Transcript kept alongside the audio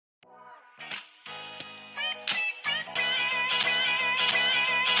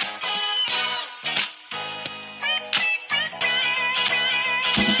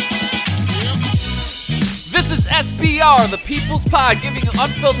SBR, the People's Pod, giving you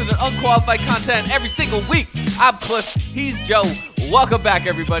unfiltered and unqualified content every single week. I'm Cliff. He's Joe. Welcome back,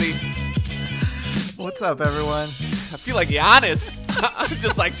 everybody. What's up, everyone? I feel like Giannis. I'm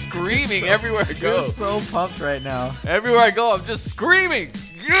just like screaming everywhere I go. You're so pumped right now. Everywhere I go, I'm just screaming.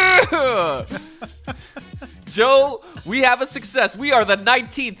 Yeah! Joe, we have a success. We are the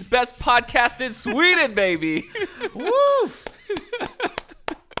 19th best podcast in Sweden, baby. Woo!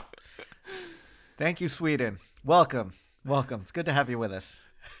 Thank you, Sweden. Welcome. It's good to have you with us.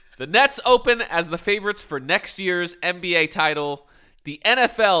 The Nets open as the favorites for next year's NBA title. The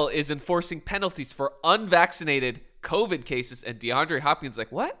NFL is enforcing penalties for unvaccinated COVID cases, and DeAndre Hopkins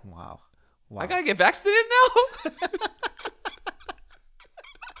like, what? Wow. I gotta get vaccinated now?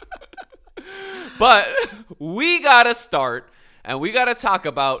 But we gotta start, and we gotta talk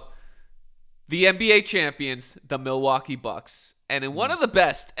about the NBA champions, the Milwaukee Bucks. And in one of the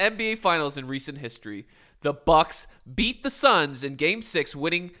best NBA finals in recent history, the Bucks beat the Suns in Game 6,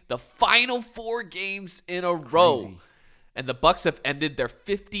 winning the final 4 games in a row. Crazy. And the Bucks have ended their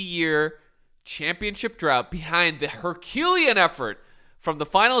 50-year championship drought behind the Herculean effort from the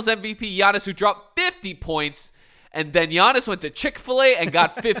Finals MVP Giannis, who dropped 50 points, and then Giannis went to Chick-fil-A and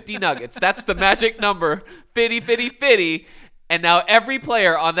got 50 nuggets. That's the magic number, 50. And now every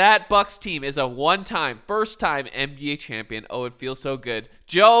player on that Bucks team is a first-time NBA champion. Oh, it feels so good.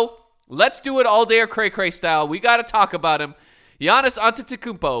 Joe, let's do it all day or cray-cray style. We got to talk about him. Giannis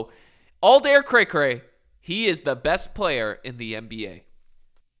Antetokounmpo, all day or cray-cray. He is the best player in the NBA.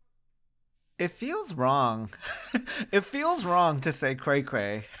 It feels wrong. It feels wrong to say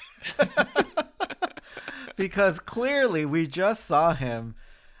cray-cray. Because clearly we just saw him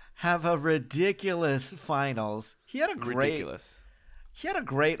have a ridiculous finals. He had a great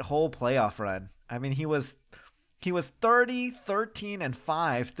whole playoff run. I mean, he was 30, 13, and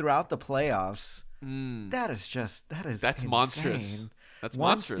 5 throughout the playoffs. That's insane. Monstrous. That's one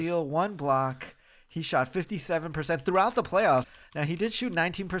monstrous. Steal, 1 block. He shot 57% throughout the playoffs. Now, he did shoot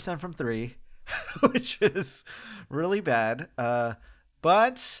 19% from 3, which is really bad.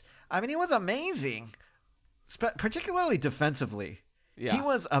 But, I mean, he was amazing, particularly defensively. Yeah. He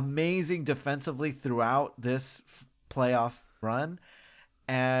was amazing defensively throughout this playoff run.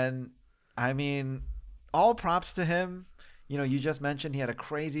 And, I mean, all props to him. You know, you just mentioned he had a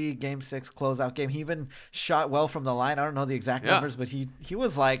crazy Game 6 closeout game. He even shot well from the line. I don't know the exact numbers, but he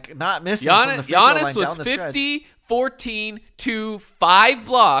was like not missing from the free throw line Giannis was down the 50, stretch. 14, 2, 5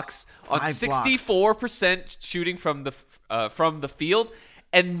 blocks on 64% 64% shooting from the field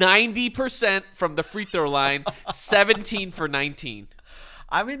and 90% from the free throw line, 17 for 19.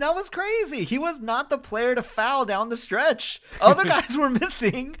 I mean, that was crazy. He was not the player to foul down the stretch. Other guys were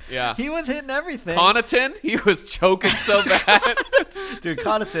missing. Yeah. He was hitting everything. Connaughton, he was choking so bad. Dude,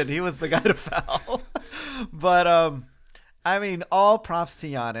 Connaughton, he was the guy to foul. But, I mean, all props to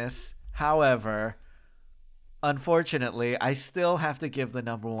Giannis. However, unfortunately, I still have to give the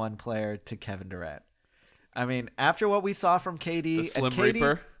number 1 player to Kevin Durant. I mean, after what we saw from KD. The Slim KD,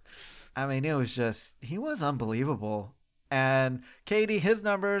 Reaper. I mean, he was unbelievable. And KD, his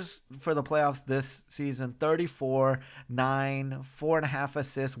numbers for the playoffs this season, 34, 9, 4.5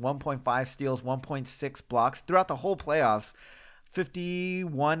 assists, 1.5 steals, 1.6 blocks throughout the whole playoffs.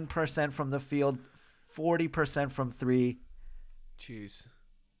 51% from the field, 40% from 3. Jeez.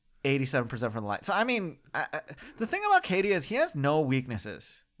 87% from the line. So, I mean, the thing about KD is he has no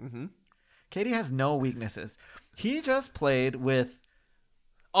weaknesses. Mm-hmm. KD has no weaknesses. He just played with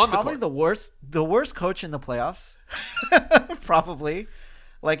Probably the worst coach in the playoffs. Probably.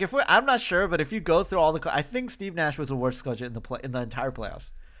 Like I'm not sure, but if you go through all I think Steve Nash was the worst coach in the entire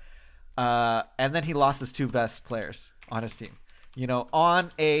playoffs. And then he lost his 2 best players on his team. You know,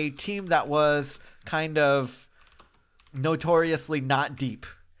 on a team that was kind of notoriously not deep.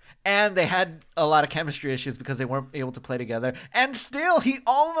 And they had a lot of chemistry issues because they weren't able to play together. And still, he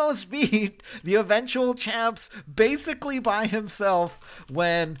almost beat the eventual champs basically by himself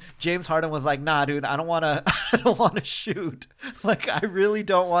when James Harden was like, nah, dude, I don't want to shoot. Like, I really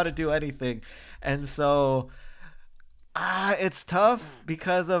don't want to do anything. And so it's tough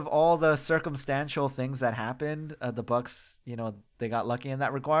because of all the circumstantial things that happened. The Bucks, you know, they got lucky in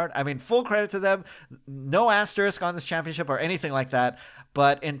that regard. I mean, full credit to them. No asterisk on this championship or anything like that.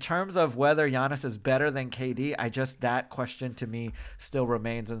 But in terms of whether Giannis is better than KD, that question to me still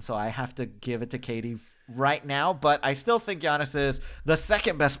remains. And so I have to give it to KD right now. But I still think Giannis is the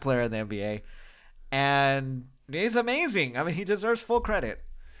second best player in the NBA. And he's amazing. I mean, he deserves full credit.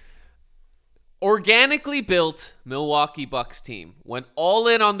 Organically built Milwaukee Bucks team went all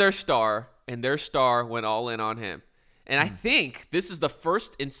in on their star, and their star went all in on him. And I think this is the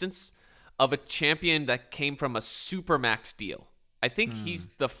first instance of a champion that came from a Supermax deal. I think he's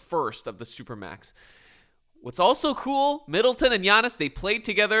the first of the Supermax. What's also cool, Middleton and Giannis, they played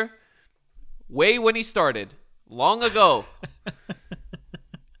together way when he started, long ago.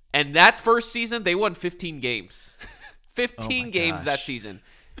 And that first season, they won 15 games. 15 games that season.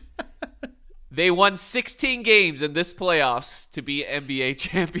 They won 16 games in this playoffs to be NBA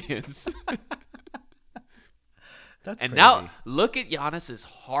champions. That's and crazy. now look at Giannis's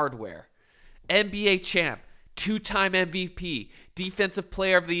hardware. NBA champ, 2-time MVP, defensive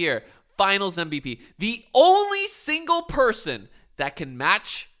player of the year, finals MVP. The only single person that can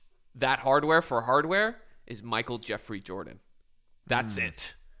match that hardware for hardware is Michael Jeffrey Jordan. That's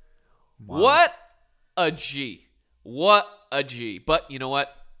it. Wow. What a G. What a G. But you know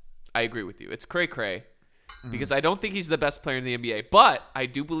what? I agree with you. It's cray-cray because I don't think he's the best player in the NBA, but I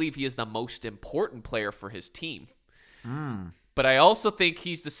do believe he is the most important player for his team. But I also think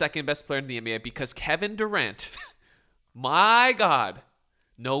he's the second best player in the NBA because Kevin Durant, my God,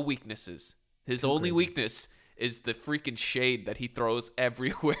 no weaknesses. His only weakness is the freaking shade that he throws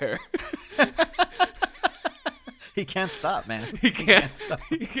everywhere. He can't stop, man. He can't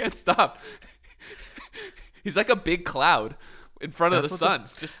stop. He's like a big cloud in front of the sun.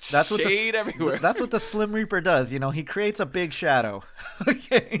 Just shade everywhere. That's what the Slim Reaper does. You know, he creates a big shadow.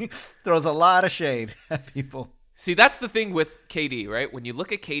 Okay. Throws a lot of shade at people. See, that's the thing with KD, right? When you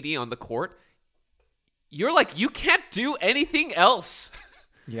look at KD on the court, you're like, you can't do anything else.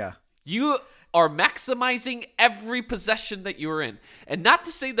 Yeah. You are maximizing every possession that you're in. And not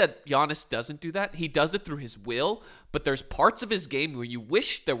to say that Giannis doesn't do that. He does it through his will, but there's parts of his game where you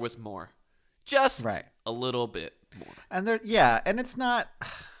wish there was more. Just a little bit more. And it's not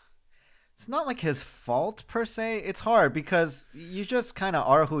like his fault per se. It's hard because you just kind of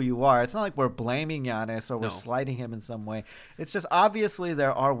are who you are. It's not like we're blaming Giannis or we're slighting him in some way. It's just obviously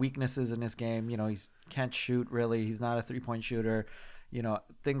there are weaknesses in his game. You know, he can't shoot really. He's not a 3-point shooter. You know,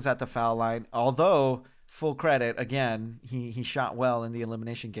 things at the foul line. Although, full credit, again, he shot well in the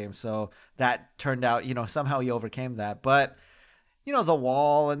elimination game. So that turned out, you know, somehow he overcame that. But, you know, the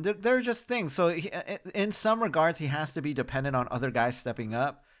wall and there are just things. So in some regards, he has to be dependent on other guys stepping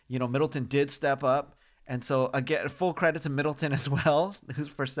up. You know, Middleton did step up. And so, again, full credit to Middleton as well, who's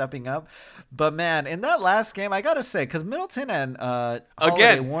for stepping up. But, man, in that last game, I got to say, because Middleton and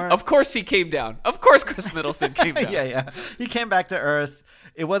Holiday weren't... Of course he came down. Of course Chris Middleton came down. Yeah. He came back to earth.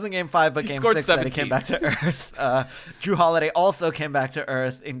 It wasn't game 5, but game 6 that he came back to earth. Drew Holiday also came back to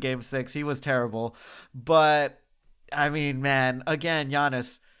earth in game 6. He was terrible. But, I mean, man, again,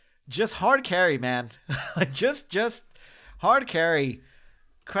 Giannis, just hard carry, man. Like, just hard carry.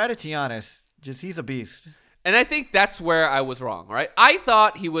 Credit to Giannis. Just he's a beast. And I think that's where I was wrong, right? I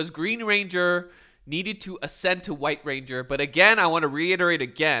thought he was Green Ranger, needed to ascend to White Ranger. But again, I want to reiterate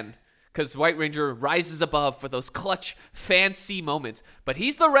again, because White Ranger rises above for those clutch, fancy moments. But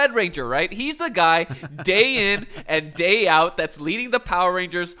he's the Red Ranger, right? He's the guy day in and day out that's leading the Power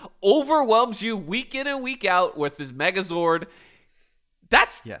Rangers, overwhelms you week in and week out with his Megazord.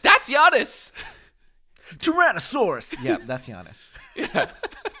 That's Giannis. Tyrannosaurus. Yeah, that's Giannis. Yeah.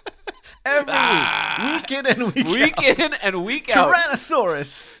 Every week. Week in and week out. Week in and week out.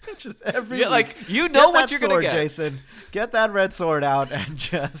 Tyrannosaurus. Just every week. Like, you know what you're going to get. Jason. Get that red sword out and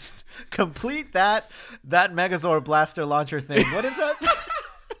just complete that Megazord blaster launcher thing. What is that?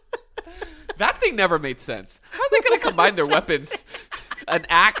 That thing never made sense. How are they going to combine their weapons? An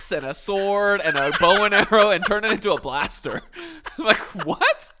axe and a sword and a bow and arrow and turn it into a blaster. I'm like,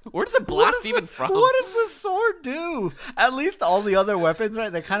 what? Where does it blast even from? What does the sword do? At least all the other weapons,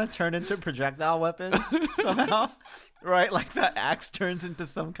 right? They kind of turn into projectile weapons somehow. Right? Like the axe turns into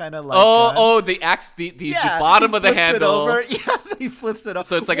some kind of like gun. The axe, the bottom of the handle. Yeah, he flips it over.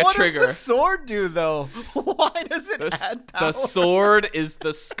 So it's like a trigger. What does the sword do though? Why does it add power? The sword is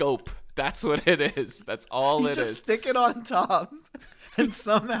the scope. That's what it is. That's all it is. Just stick it on top. And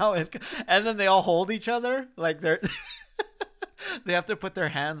somehow and then they all hold each other like they have to put their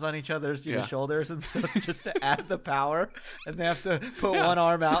hands on each other's shoulders and stuff just to add the power, and they have to put one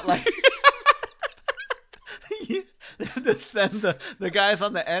arm out like they have to send the guys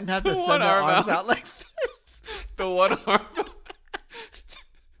on the end have to send their arms out like this. The one arm.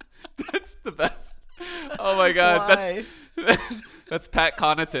 That's the best. Oh my god, Why? that's Pat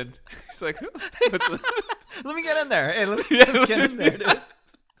Connaughton. He's like, let me get in there. Hey, let me get in there, dude.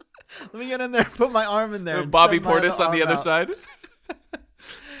 Let me get in there. Put my arm in there. Bobby Portis on the other side.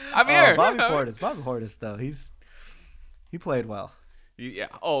 I'm here. Bobby Portis, though, he played well. Yeah.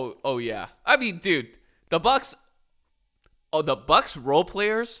 Oh yeah. I mean, dude, the Bucks role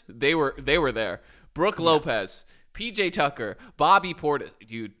players, they were there. Brooke Lopez, PJ Tucker, Bobby Portis,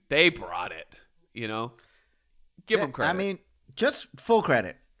 dude, they brought it. Give them credit. I mean, just full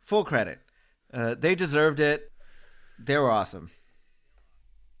credit. Full credit. They deserved it. They were awesome.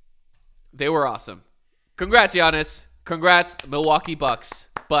 They were awesome. Congrats, Giannis. Congrats, Milwaukee Bucks.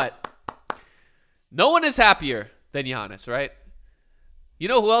 But no one is happier than Giannis, right? You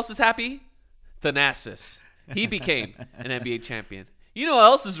know who else is happy? Thanasis. He became an NBA champion. You know who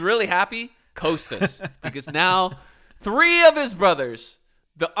else is really happy? Kostas. Because now 3 of his brothers,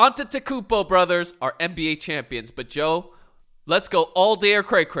 the Antetokounmpo brothers, are NBA champions. But Joe, let's go all day or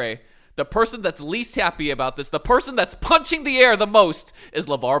cray-cray. The person that's least happy about this, the person that's punching the air the most, is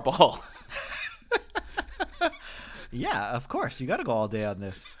LeVar Ball. Yeah, of course. You got to go all day on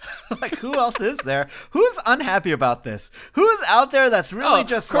this. Like, who else is there? Who's unhappy about this? Who's out there that's really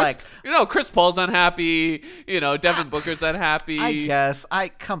Chris Paul's unhappy. Devin Booker's unhappy. I guess.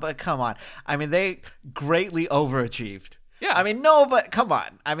 Come on. I mean, they greatly overachieved. Yeah. I mean, no, but come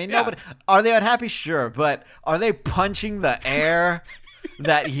on. I mean, nobody. Are they unhappy? Sure. But are they punching the air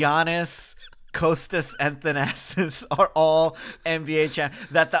that Giannis, Kostas, and Thanasis are all NBA champions?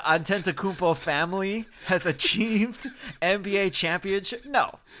 That the Antetokounmpo family has achieved NBA championship?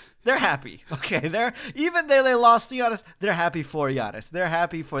 No. They're happy. Okay. Even though they lost to Giannis, they're happy for Giannis. They're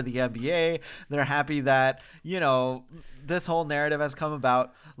happy for the NBA. They're happy that, this whole narrative has come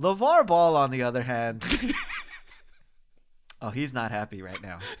about. LeVar Ball, on the other hand. Oh, he's not happy right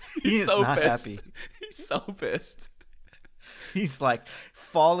now. He's so not pissed. happy. He's so pissed. He's like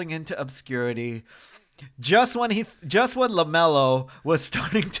falling into obscurity. Just when LaMelo was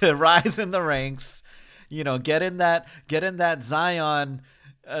starting to rise in the ranks, get in that Zion,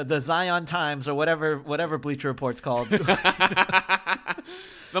 the Zion Times or whatever Bleacher Report's called. The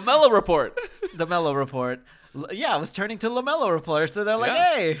Melo Report. The Melo Report. Yeah, it was turning to LaMelo Report. So they're like,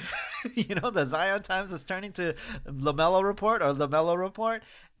 hey, the Zion Times is turning to LaMelo Report or LaMelo Report.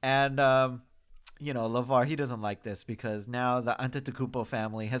 And, LeVar, he doesn't like this because now the Antetokounmpo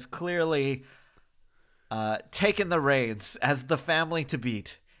family has clearly taken the reins as the family to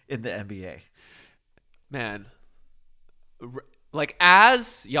beat in the NBA. Man, like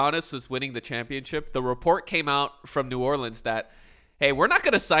as Giannis was winning the championship, the report came out from New Orleans that, hey, we're not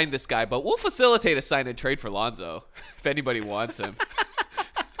going to sign this guy, but we'll facilitate a sign and trade for Lonzo if anybody wants him.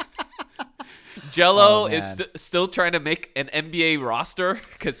 Jello is still trying to make an NBA roster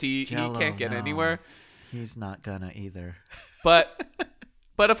because he can't get anywhere. He's not gonna either. But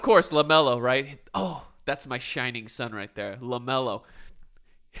of course, LaMelo, right? Oh, that's my shining sun right there, LaMelo.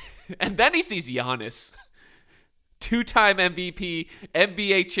 And then he sees Giannis, 2-time MVP,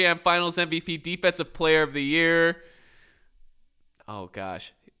 NBA champ, Finals MVP, Defensive Player of the Year. Oh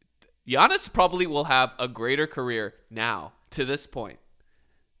gosh, Giannis probably will have a greater career now to this point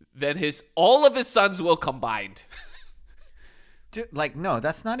than all of his sons will combined. Dude, no,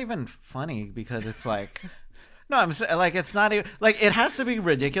 that's not even funny because it's like, no, I'm like, it's not even like it has to be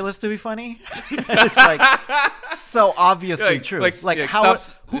ridiculous to be funny. It's like so obviously true. How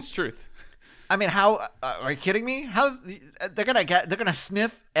it's truth. I mean, how are you kidding me? They're gonna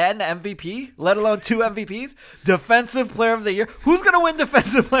sniff an MVP, let alone 2 MVPs, Defensive Player of the Year. Who's gonna win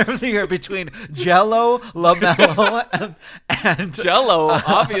Defensive Player of the Year between Jello, LaMelo, and Jello,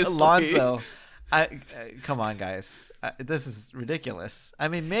 obviously Lonzo? Come on, guys. This is ridiculous. I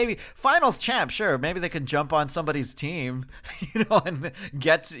mean, maybe finals champ, sure. Maybe they can jump on somebody's team, and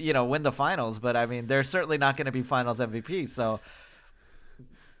get win the finals. But I mean, they're certainly not going to be finals MVP. So.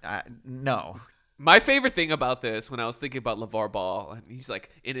 No. My favorite thing about this, when I was thinking about LeVar Ball, and he's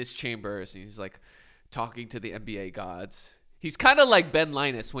like in his chambers, and he's like talking to the NBA gods. He's kind of like Ben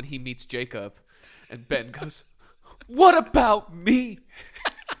Linus when he meets Jacob, and Ben goes, "What about me?"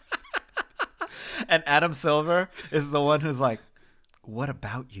 And Adam Silver is the one who's like, "What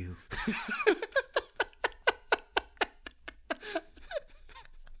about you?"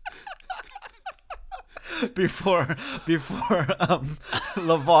 Before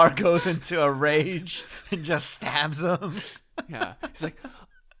LeVar goes into a rage and just stabs him. Yeah. He's like,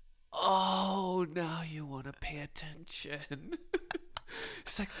 oh, now you want to pay attention.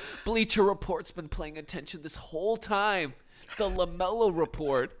 It's like, Bleacher Report's been paying attention this whole time. The LaMelo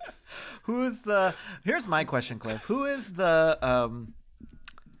Report. Here's my question, Cliff. Who is the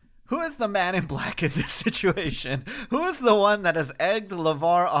man in black in this situation? Who is the one that has egged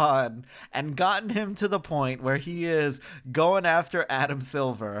LeVar on and gotten him to the point where he is going after Adam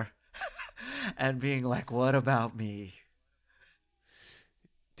Silver and being like, "What about me?"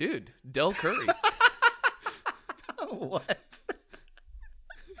 Dude, Del Curry. What?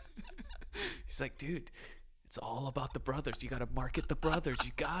 He's like, dude, it's all about the brothers. You got to market the brothers.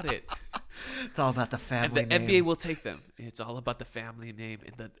 You got it. It's all about the And family the name. NBA will take them. It's all about the family name.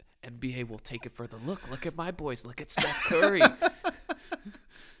 And the NBA will take it further. Look at my boys. Look at Steph Curry.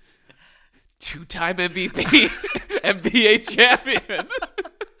 2-time MVP. NBA champion.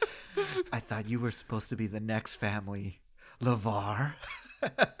 I thought you were supposed to be the next family, LeVar.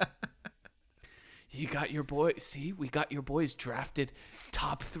 You got your boy. See, we got your boys drafted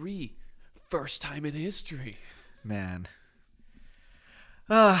top 3. First time in history. Man.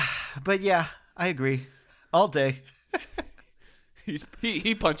 But yeah, I agree. All day.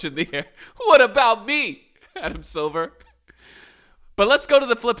 He punched in the air. What about me, Adam Silver? But let's go to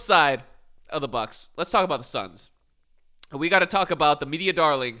the flip side of the Bucks. Let's talk about the Suns. We got to talk about the media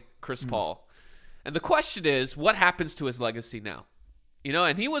darling, Chris Paul. And the question is, what happens to his legacy now? You know,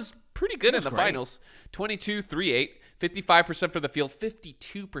 and he was pretty good in the finals. 22, 3, 8, 55% from the field,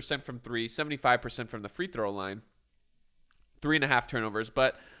 52% from 3, 75% from the free throw line. 3.5 turnovers.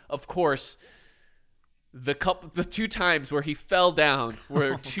 But, of course, the 2 times where he fell down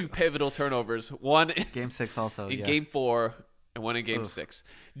were 2 pivotal turnovers. One Game 6 also, in yeah. Game 4 and one in Game 6.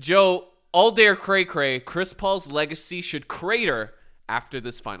 Joe, all day or cray cray, Chris Paul's legacy should crater after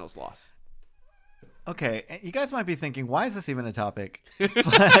this finals loss. Okay, you guys might be thinking, why is this even a topic?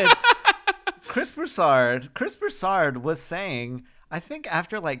 But Chris Broussard was saying, I think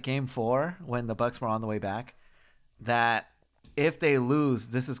after like Game 4, when the Bucks were on the way back, that if they lose,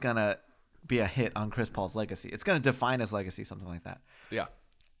 this is going to be a hit on Chris Paul's legacy. It's going to define his legacy, something like that. Yeah.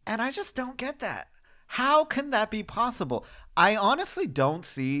 And I just don't get that. How can that be possible? I honestly don't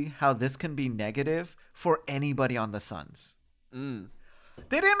see how this can be negative for anybody on the Suns.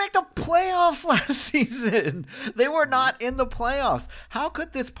 They didn't make the playoffs last season. They were not in the playoffs. How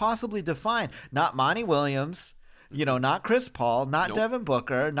could this possibly define? Not Monty Williams, not Chris Paul, not Devin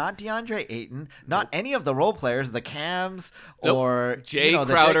Booker, not DeAndre Ayton, not any of the role players, the Cams or Jay the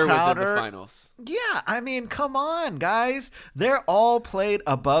Crowder was in the finals. Yeah, I mean, come on, guys. They're all played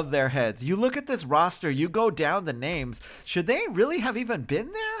above their heads. You look at this roster, you go down the names. Should they really have even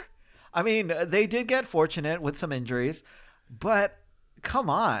been there? I mean, they did get fortunate with some injuries, but come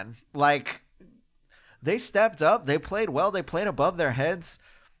on. Like, they stepped up. They played well. They played above their heads.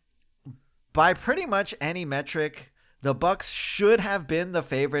 By pretty much any metric, the Bucks should have been the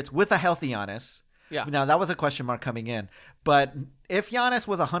favorites with a healthy Giannis. Yeah. Now, that was a question mark coming in. But if Giannis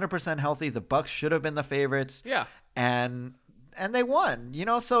was 100% healthy, the Bucks should have been the favorites. Yeah. And they won.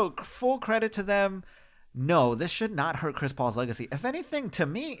 So full credit to them. No, this should not hurt Chris Paul's legacy. If anything, to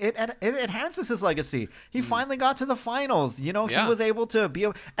me, it enhances his legacy. He finally got to the finals. He was able to be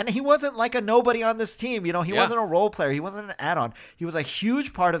and he wasn't like a nobody on this team. He wasn't a role player. He wasn't an add-on. He was a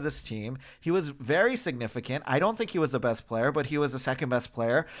huge part of this team. He was very significant. I don't think he was the best player, but he was the second best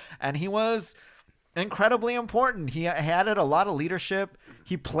player. And he was incredibly important. He added a lot of leadership.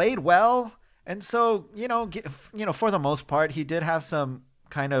 He played well. And so, for the most part, he did have some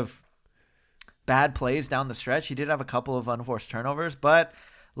kind of bad plays down the stretch. He did have a couple of unforced turnovers, but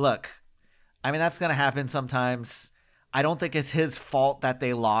look, I mean, that's going to happen sometimes. I don't think it's his fault that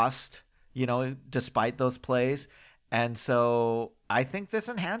they lost, despite those plays. And so I think this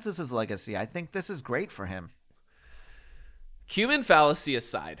enhances his legacy. I think this is great for him. Human fallacy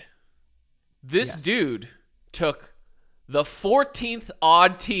aside, this dude took the 14th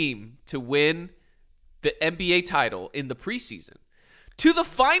odd team to win the NBA title in the preseason to the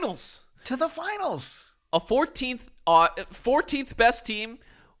finals. To the finals. A 14th best team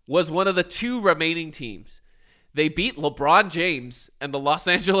was one of the 2 remaining teams. They beat LeBron James and the Los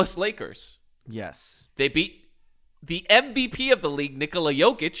Angeles Lakers. Yes. They beat the MVP of the league, Nikola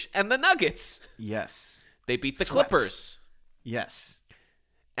Jokic, and the Nuggets. Yes. They beat the Clippers. Yes.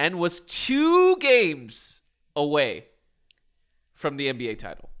 And was 2 games away from the NBA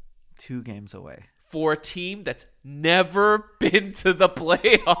title. 2 games away. For a team that's never been to the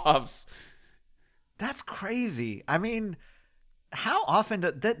playoffs. That's crazy. I mean, how often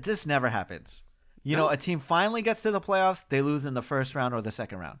this never happens? A team finally gets to the playoffs, they lose in the first round or the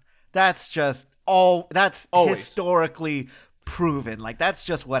second round. That's just that's always historically proven. Like, that's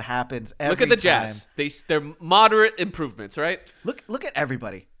just what happens every time. Look at the Jazz. They're moderate improvements, right? Look at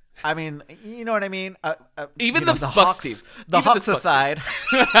everybody. I mean, you know what I mean? Even the Bucks Hawks, team. The Hawks aside.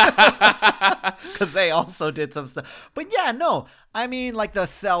 Because they also did some stuff. But yeah, no. I mean, like the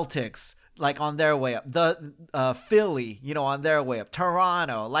Celtics, like on their way up. The Philly, on their way up.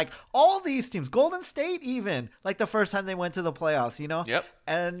 Toronto. Like all these teams. Golden State even. Like the first time they went to the playoffs, Yep.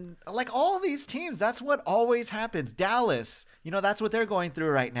 And like all these teams, that's what always happens. Dallas, that's what they're going through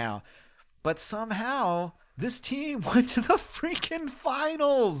right now. But somehow this team went to the freaking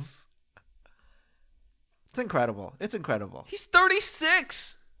finals. It's incredible. It's incredible. He's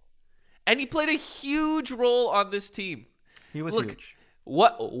 36. And he played a huge role on this team. He was Look, huge.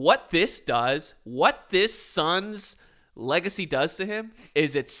 What this does, what this Suns legacy does to him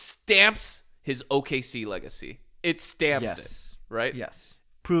is it stamps his OKC legacy. It stamps it, right? Yes.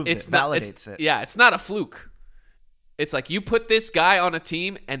 Proves It's it. not, Validates it. Yeah, it's not a fluke. It's like you put this guy on a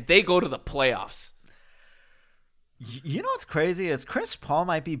team and they go to the playoffs. You know what's crazy is Chris Paul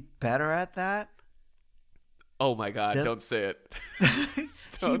might be better at that. Oh my God, don't say it.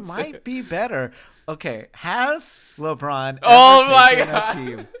 He might be better. Okay, has LeBron Oh ever my taken God. a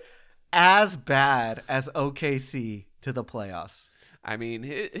team as bad as OKC to the playoffs? I mean,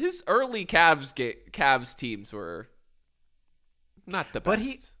 his early Cavs teams were not the best. But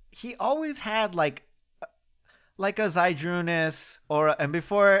he always had like a Zydrunas and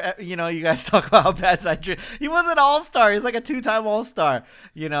before you guys talk about how bad Zydrunas, he was an all-star. He's like a 2-time all-star.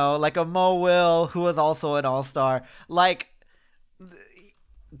 Like a Mo Will who was also an all-star. Like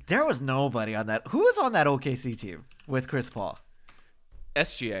there was nobody on that. Who was on that OKC team with Chris Paul?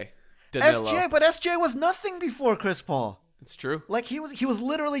 SGA. Danilo. But SGA was nothing before Chris Paul. It's true. Like he was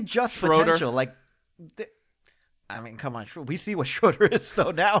literally just Schroeder. potential. Like I mean, come on. We see what Schroeder is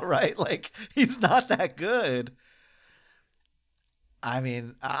though now, right? Like he's not that good. I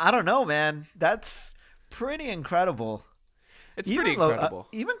mean, I don't know, man. That's pretty incredible. It's pretty incredible.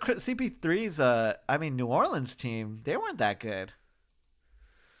 Even CP3's New Orleans team, they weren't that good.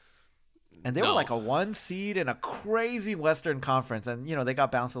 And they were like a 1 seed in a crazy Western Conference, and they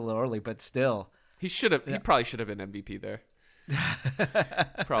got bounced a little early, but still. He probably should have been MVP there.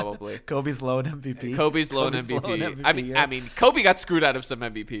 Probably. Kobe's lone MVP. Kobe's lone MVP. I mean, Kobe got screwed out of some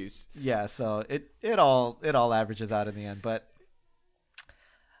MVPs. Yeah, so it all averages out in the end, but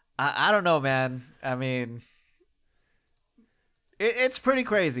I don't know, man. I mean, it's pretty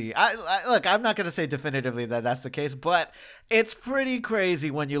crazy. Look, I'm not going to say definitively that that's the case, but it's pretty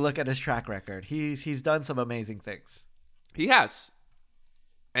crazy when you look at his track record. He's done some amazing things. He has.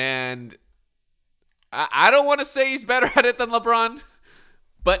 And I don't want to say he's better at it than LeBron,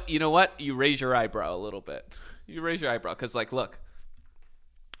 but you know what? You raise your eyebrow a little bit. You raise your eyebrow because, like, look,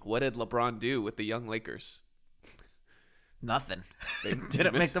 what did LeBron do with the young Lakers? Nothing. They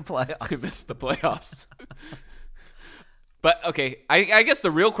didn't make the playoffs. They missed the playoffs. But, okay, I guess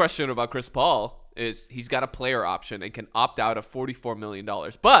the real question about Chris Paul is he's got a player option and can opt out of $44 million.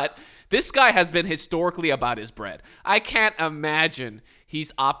 But this guy has been historically about his bread. I can't imagine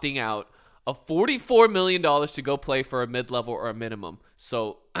he's opting out of $44 million to go play for a mid-level or a minimum.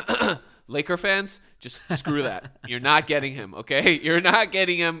 So, Laker fans, just screw that. You're not getting him, okay? You're not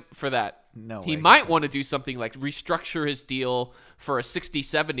getting him for that. No He way. might want to do something like restructure his deal for a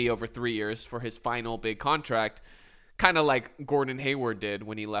 60-70 over 3 years for his final big contract, kind of like Gordon Hayward did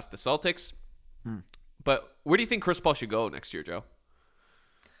when he left the Celtics. But where do you think Chris Paul should go next year, Joe?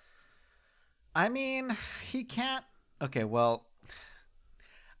 I mean, he can't. Okay, well,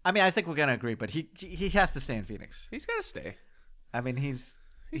 I mean, I think we're gonna agree, but he has to stay in Phoenix. He's got to stay. I mean, he's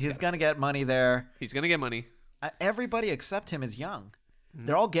gonna get money there. He's going to get money. Everybody except him is young.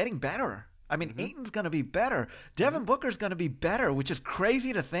 They're all getting better. I mean, Ayton's going to be better. Devin Booker's going to be better, which is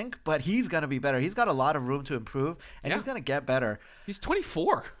crazy to think, but he's going to be better. He's got a lot of room to improve, and he's going to get better. He's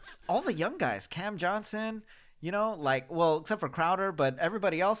 24. All the young guys, Cam Johnson, except for Crowder, but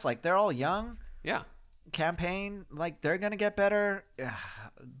everybody else, like, they're all young. Yeah. Campaign, like, they're going to get better.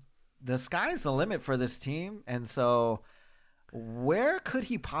 The sky's the limit for this team, and so where could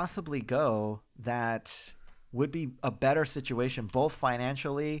he possibly go that would be a better situation, both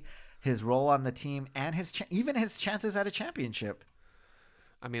financially, his role on the team, and even his chances at a championship?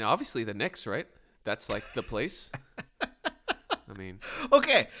 I mean, obviously the Knicks, right? That's like the place. I mean,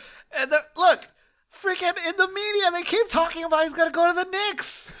 okay, and look, freaking in the media, they keep talking about he's gonna go to the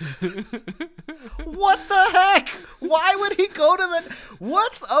Knicks. What the heck? Why would he go to the?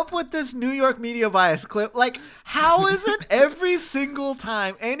 What's up with this New York media bias clip? Like, how is it every single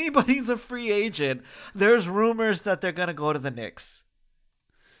time anybody's a free agent, there's rumors that they're gonna go to the Knicks?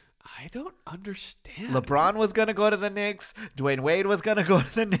 I don't understand. LeBron was gonna go to the Knicks. Dwayne Wade was gonna go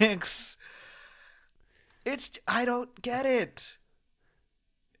to the Knicks. I don't get it.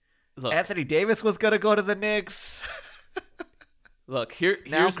 Look, Anthony Davis was gonna go to the Knicks. Look,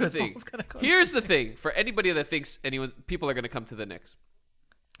 Now here's the Chris thing. Paul's gonna go. Here's the thing. For anybody that thinks people are going to come to the Knicks,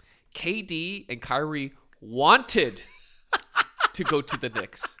 KD and Kyrie wanted to go to the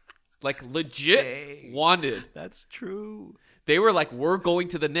Knicks. Like, legit wanted. That's true. They were like, we're going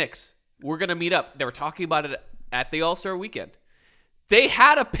to the Knicks. We're going to meet up. They were talking about it at the All-Star weekend. They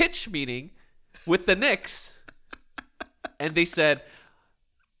had a pitch meeting with the Knicks, and they said,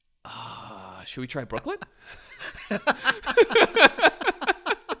 should we try Brooklyn?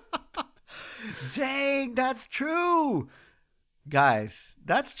 Dang, that's true. Guys,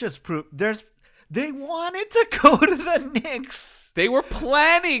 that's just proof. They wanted to go to the Knicks. They were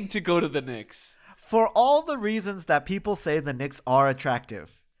planning to go to the Knicks. For all the reasons that people say the Knicks are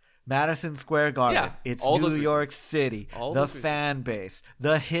attractive. Madison Square Garden, Yeah, it's all New those York reasons. City, All the those reasons. fan base,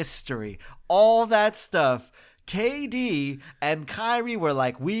 the history, all that stuff. KD and Kyrie were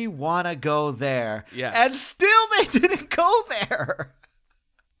like, we want to go there. Yes. And still they didn't go there.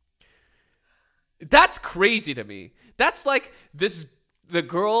 That's crazy to me. That's like the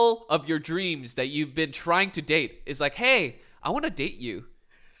girl of your dreams that you've been trying to date is like, hey, I want to date you.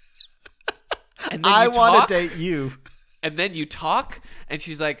 And then I you want talk, to date you. and then you talk, and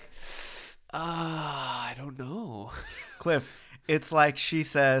she's like, I don't know. Cliff, it's like she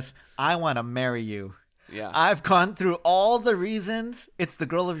says, I want to marry you. Yeah. I've gone through all the reasons. It's the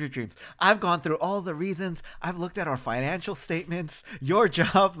girl of your dreams. I've gone through all the reasons. I've looked at our financial statements, your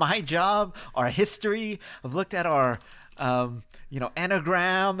job, my job, our history. I've looked at our,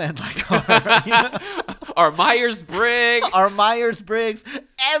 Enneagram and like Our Myers-Briggs. our Myers-Briggs,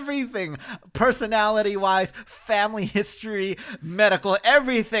 everything, personality-wise, family history, medical,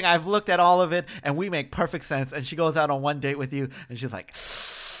 everything. I've looked at all of it, and we make perfect sense. And she goes out on one date with you, and she's like,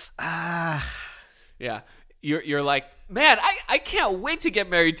 Yeah. You're like, man, I can't wait to get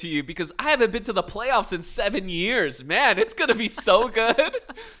married to you because I haven't been to the playoffs in 7 years. Man, it's going to be so good.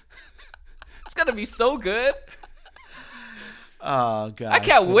 It's going to be so good. oh, God. I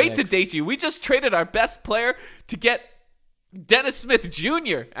can't the wait to Knicks. date you. We just traded our best player to get Dennis Smith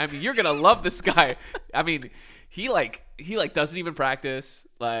Jr. I mean, you're going to love this guy. I mean, he doesn't even practice.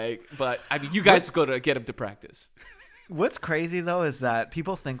 But I mean, you guys go to get him to practice. What's crazy, though, is that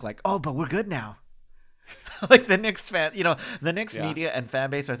people think like, oh, but we're good now. Like the Knicks the Knicks Yeah. media and fan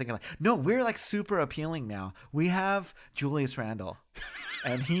base are thinking like, no, we're like super appealing now. We have Julius Randle,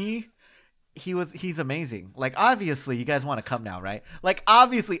 and he's amazing. Like, obviously, you guys want to come now, right? Like,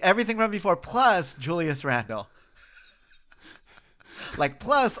 obviously, everything from before plus Julius Randle, like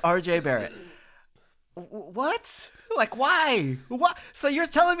plus RJ Barrett. What? Like, why? What? So you're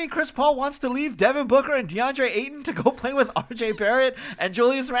telling me Chris Paul wants to leave Devin Booker and DeAndre Ayton to go play with RJ Barrett and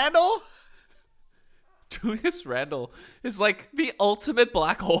Julius Randle? Julius Randle is like the ultimate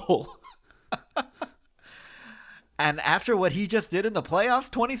black hole. And after what he just did in the playoffs,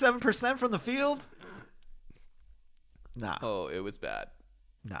 27% from the field? Nah, Oh, it was bad.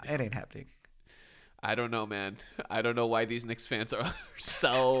 it ain't happening. I don't know, man. I don't know why these Knicks fans are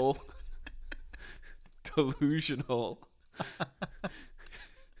so delusional.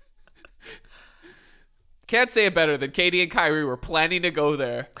 Can't say it better than Katie and Kyrie were planning to go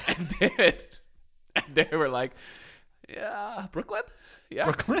there, and they were like, "Yeah, Brooklyn, yeah,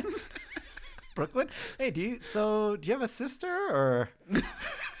 Brooklyn? Brooklyn? Hey, do you have a sister or? Do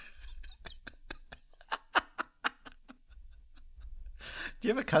you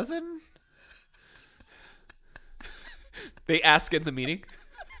have a cousin? They ask in the meeting.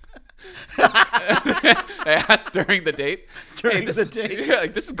 They asked during the date. During this, the date. yeah,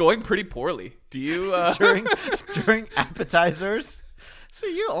 like, this is going pretty poorly. Do you During appetizers? So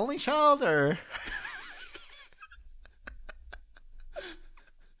you only child or?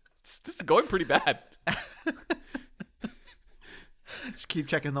 This is going pretty bad. Just keep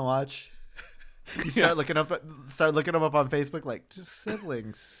checking the watch. You start looking them up on Facebook like just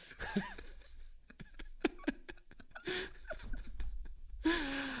siblings.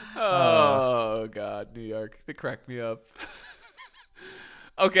 Oh God, New York. They cracked me up.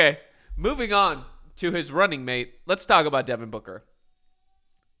 Okay, moving on to his running mate. Let's talk about Devin Booker.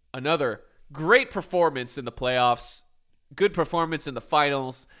 Another great performance in the playoffs. Good performance in the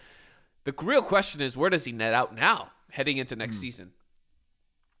finals. The real question is, where does he net out now, heading into next season?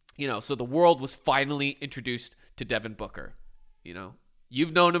 So the world was finally introduced to Devin Booker.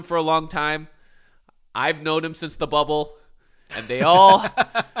 You've known him for a long time. I've known him since the bubble. And they all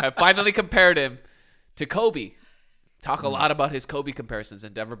have finally compared him to Kobe. Talk a lot about his Kobe comparisons.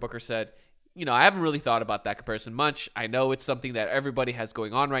 And Devin Booker said, I haven't really thought about that comparison much. I know it's something that everybody has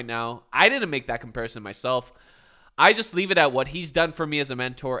going on right now. I didn't make that comparison myself. I just leave it at what he's done for me as a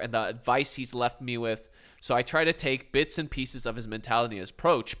mentor and the advice he's left me with. So I try to take bits and pieces of his mentality and his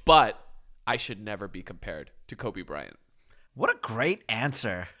approach, but I should never be compared to Kobe Bryant. What a great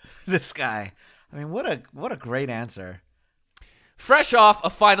answer, this guy. I mean, what a great answer. Fresh off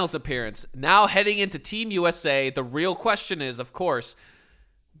a finals appearance, now heading into Team USA, the real question is, of course,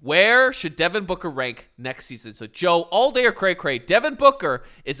 where should Devin Booker rank next season? So, Joe, all day or cray cray, Devin Booker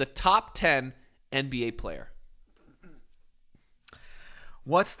is a top 10 NBA player.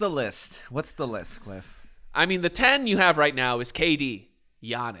 What's the list? Cliff? I mean, the 10 you have right now is KD.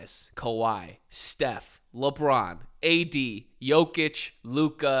 Giannis, Kawhi, Steph, LeBron, AD, Jokic,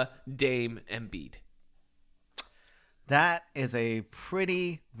 Luka, Dame, Embiid. That is a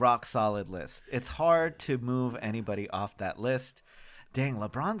pretty rock solid list. It's hard to move anybody off that list. Dang,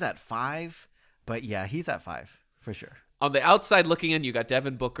 LeBron's at 5, but yeah, he's at 5 for sure. On the outside looking in, you got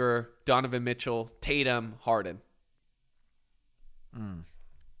Devin Booker, Donovan Mitchell, Tatum, Harden.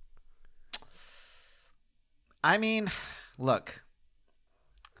 I mean, look.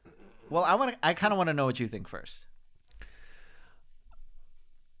 Well, I kind of want to know what you think first.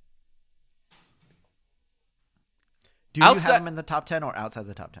 Do you have him in the top 10 or outside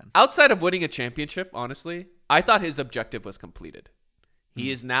the top 10? Outside of winning a championship, honestly, I thought his objective was completed. He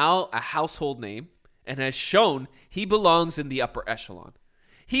is now a household name and has shown he belongs in the upper echelon.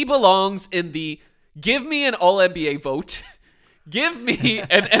 He belongs in the give me an All-NBA vote. Give me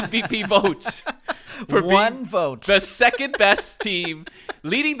an MVP vote. For one vote. The second best team,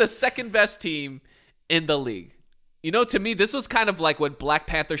 leading the second best team in the league. You know, to me, this was kind of like when Black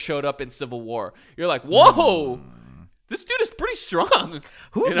Panther showed up in Civil War. You're like, whoa. This dude is pretty strong.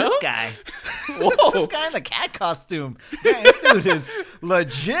 Who's this guy? Who's this guy in the cat costume? Dang, this dude is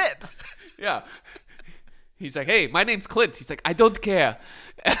legit. Yeah. He's like, hey, my name's Clint. He's like, I don't care.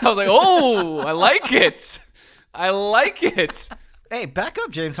 And I was like, oh, I like it. I like it. Hey, back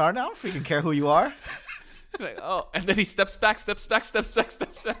up, James Harden. I don't freaking care who you are. Like, oh, and then he steps back. So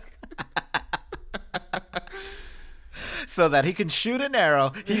that he can shoot an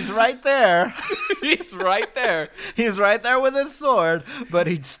arrow. He's right there. He's right there. He's right there with his sword, but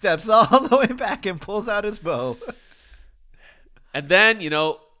he steps all the way back and pulls out his bow. And then, you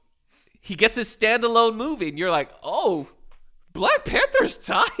know, he gets his standalone movie, and you're like, oh, Black Panther's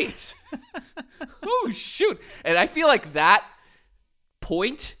tight. Oh, shoot. And I feel like that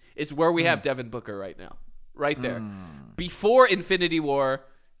point is where we have Devin Booker right now. Right there. Before Infinity War,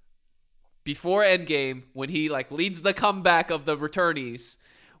 before Endgame, when he like leads the comeback of the returnees,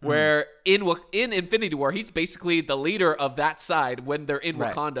 where in Infinity War, he's basically the leader of that side when they're in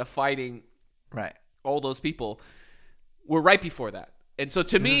Wakanda fighting all those people. We're right before that. And so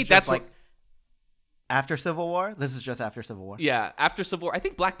to me, that's like after Civil War? This is just after Civil War? Yeah, after Civil War. I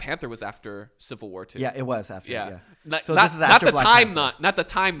think Black Panther was after Civil War too. Yeah, it was after. Yeah. So this is after not the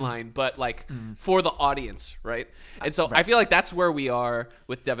timeline, but like for the audience, right? And so I feel like that's where we are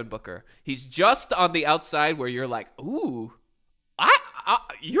with Devin Booker. He's just on the outside where you're like, ooh,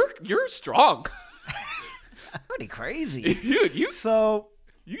 you're strong. Pretty crazy, dude.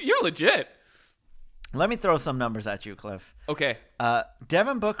 You're legit. Let me throw some numbers at you, Cliff. Okay.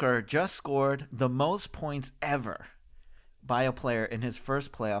 Devin Booker just scored the most points ever by a player in his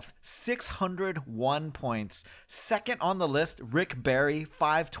first playoffs, 601 points. Second on the list, Rick Barry,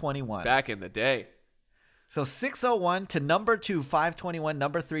 521. Back in the day. So 601 to number 2, 521.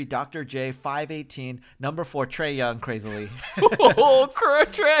 Number 3, Dr. J, 518. Number 4, Trae Young, crazily. Oh,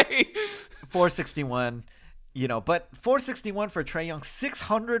 Trae. 461. You know, but 461 for Trae Young,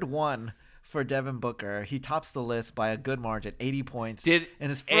 601 for Devin Booker. He tops the list by a good margin, 80 points. Did in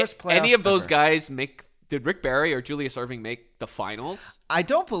his first playoffs any of those ever. guys did Rick Barry or Julius Erving make the finals? I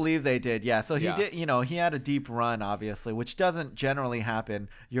don't believe they did. Yeah. So he did, you know, he had a deep run, obviously, which doesn't generally happen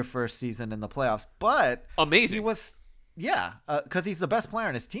your first season in the playoffs, but amazing. He was, because he's the best player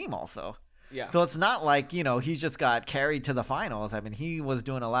in his team also. Yeah. So it's not like, you know, he just got carried to the finals. I mean, he was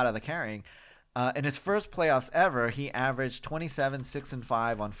doing a lot of the carrying. In his first playoffs ever, he averaged 27, 6, and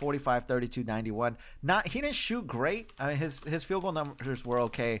 5 on 45, 32, 91. He didn't shoot great. His field goal numbers were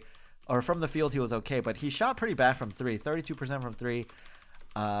okay, or from the field he was okay, but he shot pretty bad from 3, 32% from 3.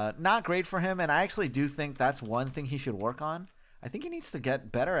 Not great for him, and I actually do think that's one thing he should work on. I think he needs to get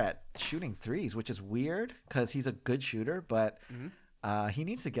better at shooting threes, which is weird because he's a good shooter, but he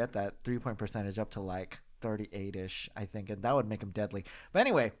needs to get that 3-point percentage up to like 38-ish, I think, and that would make him deadly. But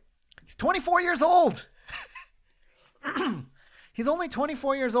anyway, he's 24 years old. He's only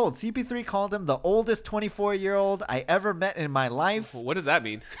 24 years old. CP3 called him the oldest 24-year-old I ever met in my life. What does that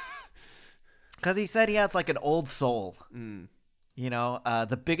mean? Because he said he has like an old soul. You know,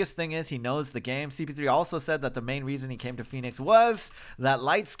 the biggest thing is he knows the game. CP3 also said that the main reason he came to Phoenix was that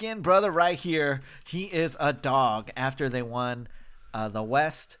light-skinned brother right here. He is a dog after they won the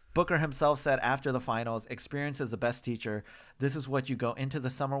West. Booker himself said after the finals, experience is the best teacher. This is what you go into the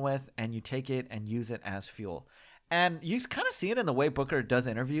summer with, and you take it and use it as fuel. And you kind of see it in the way Booker does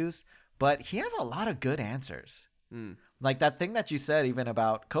interviews, but he has a lot of good answers. Like that thing that you said even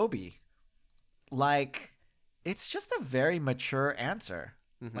about Kobe. Like, it's just a very mature answer.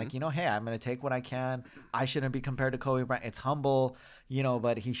 Like, you know, hey, I'm going to take what I can. I shouldn't be compared to Kobe Bryant. It's humble, you know,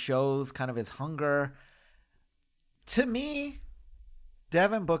 but he shows kind of his hunger. To me,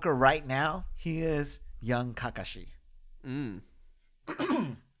 Devin Booker right now, he is young Kakashi.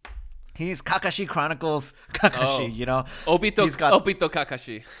 He's Kakashi Chronicles Kakashi, you know? Obito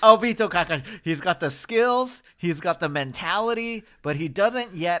Kakashi. Obito Kakashi. He's got the skills, he's got the mentality, but he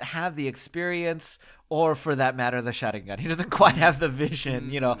doesn't yet have the experience or, for that matter, the Sharingan. He doesn't quite have the vision,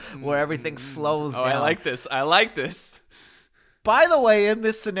 you know, where everything slows down. I like this. By the way, in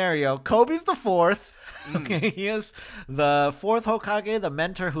this scenario, Kobe's the fourth. Okay, he is the fourth Hokage, the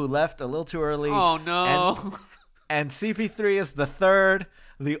mentor who left a little too early. Oh, no. And CP3 is the third,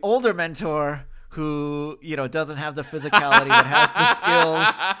 the older mentor who, you know, doesn't have the physicality but has the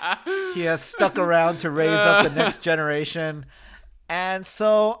skills. He has stuck around to raise up the next generation. And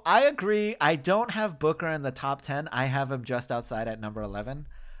so I agree. I don't have Booker in the top 10. I have him just outside at number 11.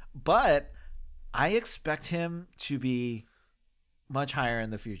 But I expect him to be much higher in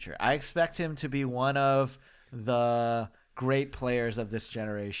the future. I expect him to be one of the great players of this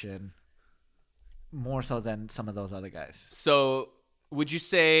generation, more so than some of those other guys. So would you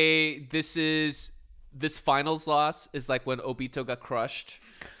say this finals loss is like when Obito got crushed?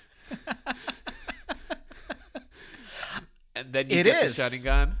 And then you get the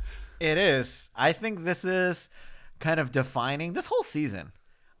Sharingan? It is. I think this is kind of defining this whole season.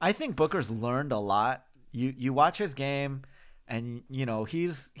 I think Booker's learned a lot. You watch his game, and you know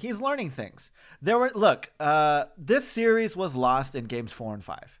he's learning things. This series was lost in games 4 and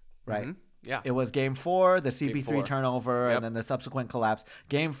 5, right? Mm-hmm. Yeah. It was game 4, the CP3 4. turnover, Yep. and then the subsequent collapse.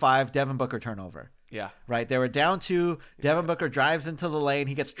 Game 5, Devin Booker turnover. Yeah. Right? They were down 2. Devin Booker drives into the lane.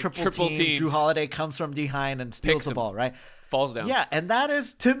 He gets triple teamed. Drew Holiday comes from behind and steals the ball, right? Falls down. Yeah, and that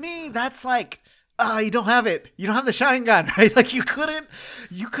is, to me, that's like, you don't have it. You don't have the Sharingan, right? Like you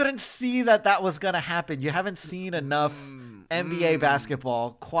couldn't see that was going to happen. You haven't seen enough NBA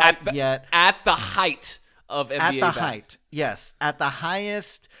basketball yet. At the height of NBA At the height. Yes. At the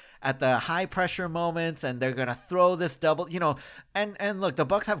highest, at the high pressure moments, and they're going to throw this double, you know, and look, the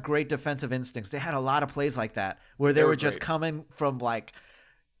Bucks have great defensive instincts. They had a lot of plays like that where they were just coming from like,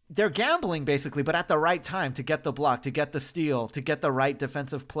 they're gambling basically, but at the right time to get the block, to get the steal, to get the right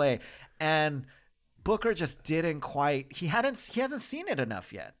defensive play. And Booker just didn't quite, he hasn't seen it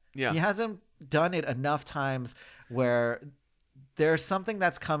enough yet. Yeah. He hasn't done it enough times where there's something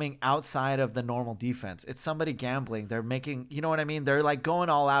that's coming outside of the normal defense. It's somebody gambling. They're making, you know what I mean? They're like going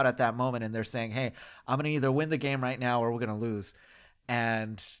all out at that moment, and they're saying, hey, I'm going to either win the game right now or we're going to lose.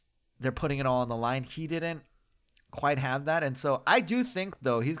 And they're putting it all on the line. He didn't quite have that. And so I do think,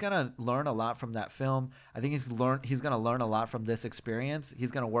 though, he's going to learn a lot from that film. I think he's going to learn a lot from this experience.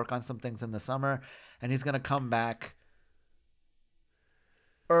 He's going to work on some things in the summer, and he's going to come back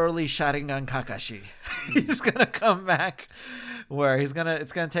early Sharingan Kakashi. He's going to come back where it's going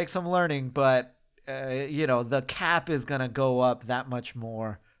to take some learning, but you know, the cap is going to go up that much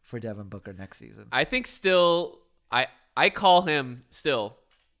more for Devin Booker next season. I think still I call him still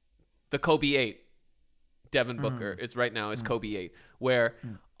the Kobe 8. Devin Booker is right now is Kobe 8, where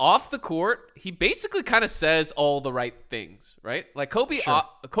off the court, he basically kind of says all the right things, right? Like Kobe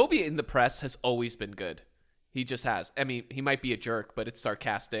in the press has always been good. He just has. I mean, he might be a jerk, but it's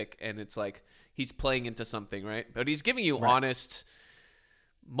sarcastic and it's like he's playing into something, right? But he's giving you honest,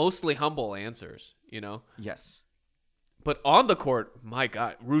 mostly humble answers, you know? Yes. But on the court, my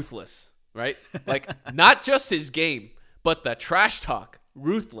God, ruthless, right? Like not just his game, but the trash talk,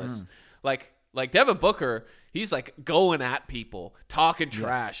 ruthless. Like Devin Booker, he's like going at people, talking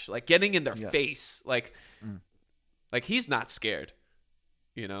trash, like getting in their face. Like he's not scared,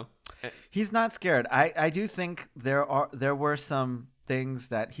 you know? He's not scared. I do think there were some things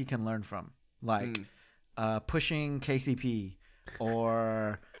that he can learn from, like pushing KCP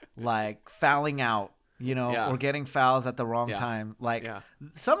or like fouling out, you know, or getting fouls at the wrong time. Like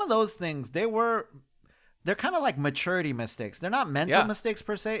some of those things, they're kind of like maturity mistakes. They're not mental mistakes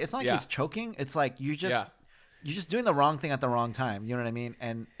per se. It's not like he's choking. It's like you're just doing the wrong thing at the wrong time. You know what I mean?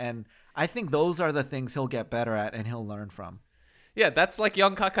 And I think those are the things he'll get better at and he'll learn from. Yeah, that's like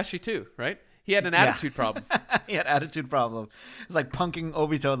young Kakashi too, right? He had an attitude problem. He had attitude problem. It's like punking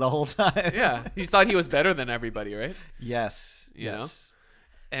Obito the whole time. Yeah, he thought he was better than everybody, right? Yes. You know?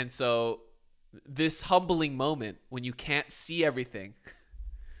 And so this humbling moment when you can't see everything.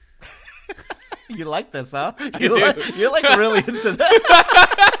 You like this, huh? You're like really into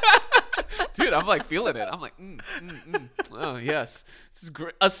that. Dude, I'm like feeling it. I'm like, oh, yes. This is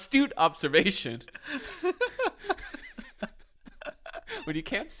great. Astute observation. When you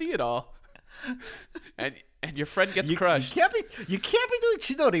can't see it all. And your friend gets crushed. You can't be doing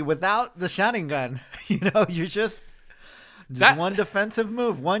Chidori without the Sharingan. You know, Just one defensive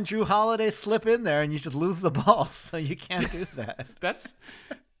move, one Drew Holiday slip in there, and you just lose the ball. So you can't do that. That's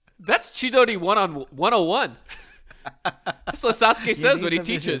Chidori 101. That's what Sasuke says when he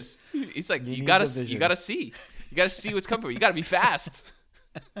teaches. He's like, you gotta see. You gotta see what's coming. You gotta be fast.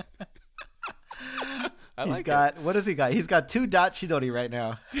 What does he got? He's got 2 dot Chidori right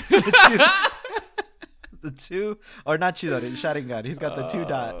now. The 2, or not Chidori, Sharingan. He's got the 2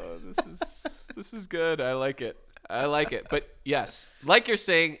 dot. This is good. I like it. But yes, like you're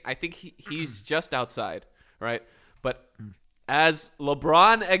saying, I think he's just outside, right? But as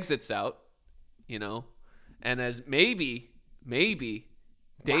LeBron exits out, and as maybe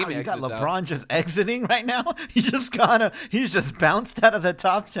Dame you got exits LeBron out. just exiting right now. He's just bounced out of the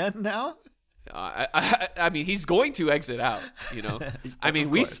top 10 now. I mean, he's going to exit out. I mean,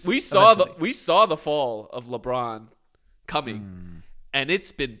 we course. saw the fall of LeBron coming, and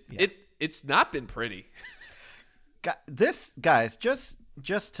it's not been pretty. Guys, just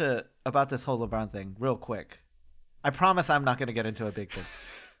to about this whole LeBron thing, real quick. I promise I'm not going to get into a big thing.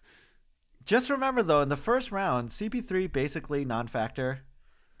 Just remember though, in the first round, CP3 basically non-factor,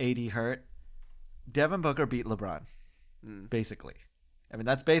 AD hurt. Devin Booker beat LeBron, basically. I mean,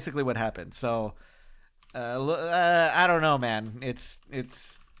 that's basically what happened. So, I don't know, man. It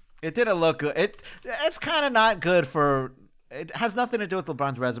didn't look good. It's kind of not good for. It has nothing to do with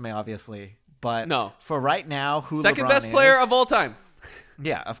LeBron's resume, obviously. But no, for right now, second LeBron best player of all time.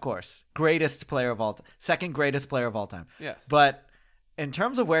 Yeah, of course, greatest player of all time, second greatest player of all time. Yeah, but in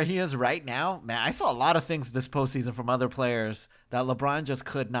terms of where he is right now, man, I saw a lot of things this postseason from other players that LeBron just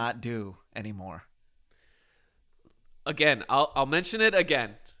could not do anymore. Again, I'll mention it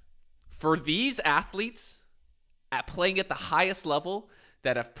again. For these athletes playing at the highest level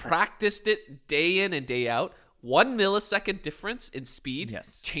that have practiced it day in and day out, 1 millisecond difference in speed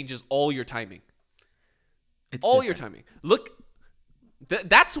changes all your timing. It's all your timing. Look,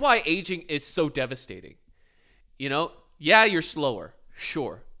 that's why aging is so devastating. Yeah, you're slower,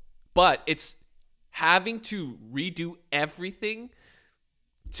 sure. But it's having to redo everything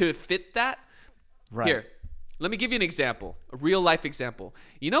to fit that. Right. Here. Let me give you an example, a real life example.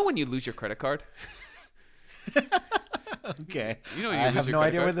 When you lose your credit card? Okay. When I have no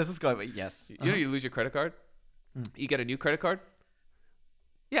idea where this is going, but yes. You lose your credit card? You get a new credit card?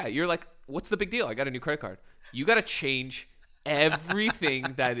 Yeah, you're like, what's the big deal? I got a new credit card. You got to change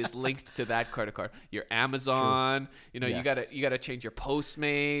everything that is linked to that credit card. Your Amazon, you gotta change your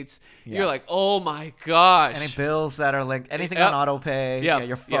Postmates. Yeah. You're like, oh my gosh. Any bills that are linked, anything on auto pay,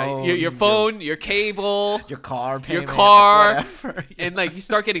 your phone, your phone, your cable, your car payment, like and like you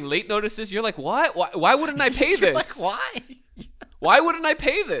start getting late notices. You're like, what? Why wouldn't I pay this? Like, why? Why wouldn't I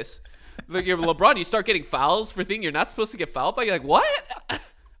pay this? Like you're LeBron, you start getting fouls for things you're not supposed to get fouled by. You're like, what?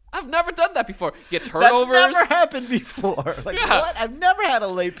 I've never done that before. Get turnovers. That's never happened before. Like, what? I've never had a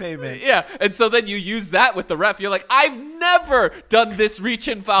late payment. Yeah, and so then you use that with the ref. You're like, I've never done this reach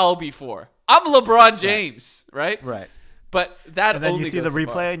and foul before. I'm LeBron James, right? Right. But that and then only you see the goes so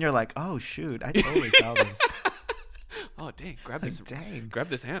replay far. and you're like, oh shoot, I totally fouled him. Oh dang, grab this. Dang, grab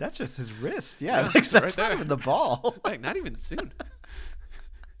this hand. That's just his wrist. Yeah, like, that's right not there. even the ball. Like not even soon.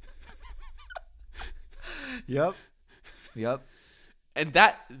 Yep. And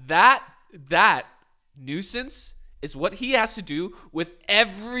that nuisance is what he has to do with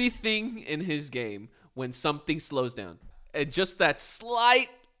everything in his game when something slows down. And just that slight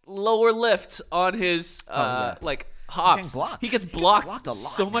lower lift on his like hops. He gets blocked a lot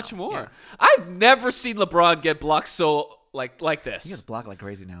so much more. Yeah. I've never seen LeBron get blocked so like this. He gets blocked like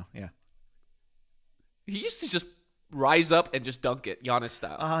crazy now. Yeah. He used to just rise up and just dunk it, Giannis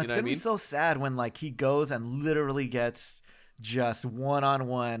style. It's gonna be so sad when like he goes and literally gets just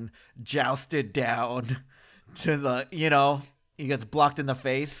one-on-one jousted down to the, he gets blocked in the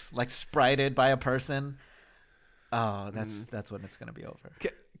face, like sprited by a person. Oh, that's when it's gonna be over.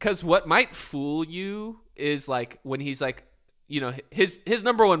 Because what might fool you is like when he's like, his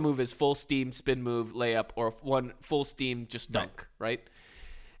number one move is full steam spin move layup or one full steam just dunk, right?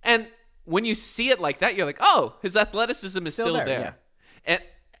 And when you see it like that, you're like, oh, his athleticism is still there. Yeah.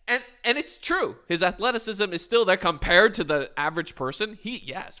 And it's true. His athleticism is still there compared to the average person. He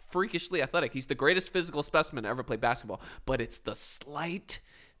is freakishly athletic. He's the greatest physical specimen to ever play basketball. But it's the slight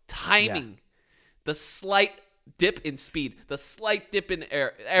timing, the slight dip in speed, the slight dip in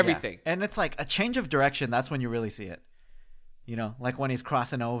air, everything. Yeah. And it's like a change of direction. That's when you really see it. Like when he's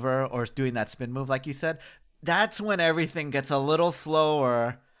crossing over or doing that spin move, like you said, that's when everything gets a little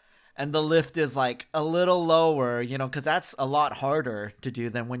slower. And the lift is like a little lower, because that's a lot harder to do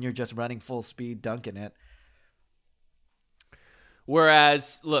than when you're just running full speed, dunking it.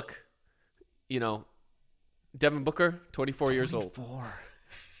 Whereas, look, Devin Booker, 24 years old. 24.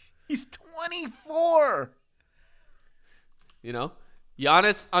 He's 24. You know,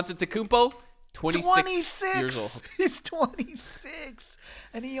 Giannis Antetokounmpo, 26 years old. He's 26,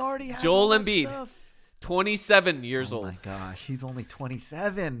 and he already has Joel all that Embiid, stuff. 27 years old. Oh my gosh, he's only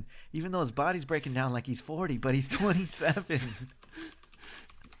 27. Even though his body's breaking down like he's 40, but he's 27.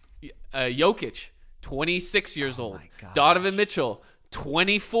 Jokic, 26 years old. my gosh. Donovan Mitchell,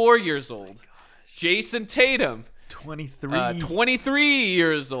 24 years old. Jason Tatum, 23. 23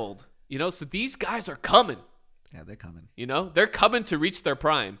 years old. You know, so these guys are coming. Yeah, they're coming. You know, they're coming to reach their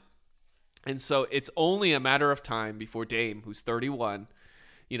prime. And so it's only a matter of time before Dame, who's 31,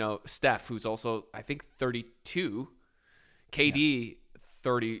 you know, Steph, who's also, I think, 32, KD,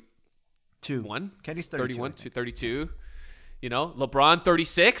 31, Kenny's 31 to 32, you know, LeBron,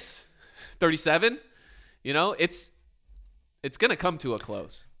 36, 37, you know, it's going to come to a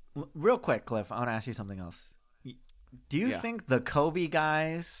close. Real quick, Cliff, I want to ask you something else. Do you think the Kobe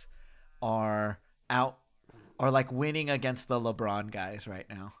guys are like winning against the LeBron guys right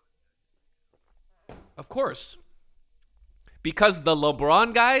now? Of course. Because the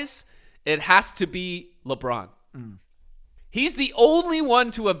LeBron guys, it has to be LeBron. He's the only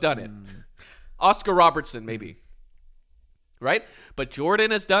one to have done it. Oscar Robertson, maybe. Right? But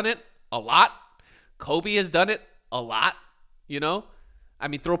Jordan has done it a lot. Kobe has done it a lot. You know? I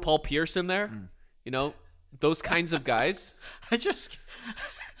mean, throw Paul Pierce in there. You know? Those kinds of guys.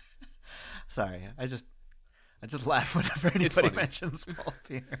 Sorry, I just laugh whenever anybody mentions Paul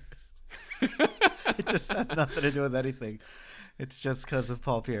Pierce. It just has nothing to do with anything. It's just because of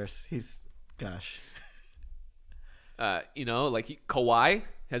Paul Pierce. Gosh. Mm. Like Kawhi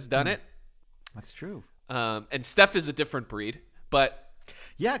has done it. That's true. And Steph is a different breed. But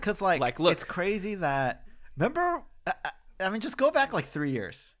yeah, because look, it's crazy that, remember, I mean, just go back like 3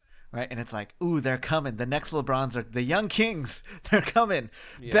 years, right? And it's like, ooh, they're coming. The next LeBrons are the young kings. They're coming.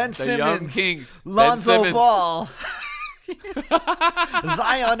 Yeah, Ben the Simmons, young kings. Lonzo Ball.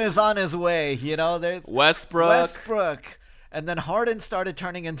 Zion is on his way. You know, there's Westbrook. And then Harden started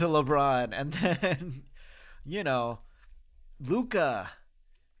turning into LeBron. And then, Luka.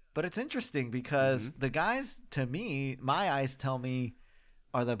 But it's interesting because the guys, to me, my eyes tell me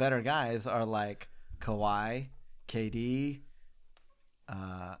are the better guys are like Kawhi, KD,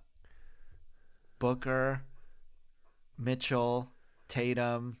 Booker, Mitchell,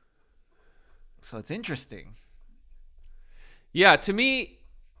 Tatum. So it's interesting. Yeah, to me,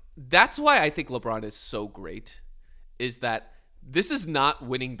 that's why I think LeBron is so great, is that this is not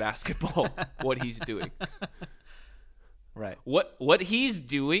winning basketball, what he's doing. Right. What he's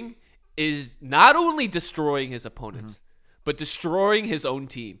doing is not only destroying his opponents, but destroying his own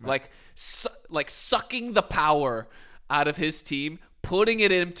team. Right. Like sucking the power out of his team, putting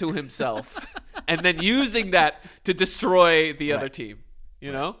it into himself, and then using that to destroy the other team.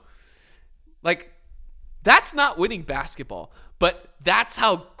 You know? Like, that's not winning basketball, but that's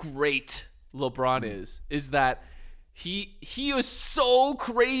how great LeBron is that he is so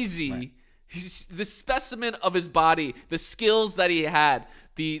crazy. Right. He's the specimen of his body, the skills that he had,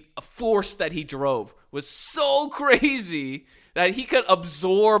 the force that he drove was so crazy that he could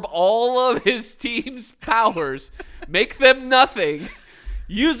absorb all of his team's powers, make them nothing,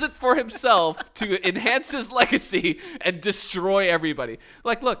 use it for himself to enhance his legacy, and destroy everybody.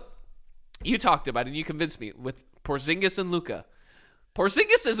 Like, look, you talked about it and you convinced me with Porzingis and Luka.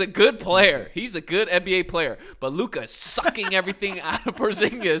 Porzingis is a good player. He's a good NBA player. But Luka is sucking everything out of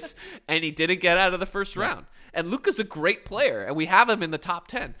Porzingis, and he didn't get out of the first round. And Luka's a great player, and we have him in the top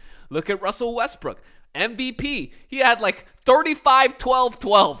 10. Look at Russell Westbrook. MVP. He had like 35, 12,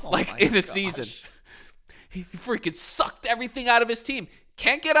 12 in a season. He freaking sucked everything out of his team.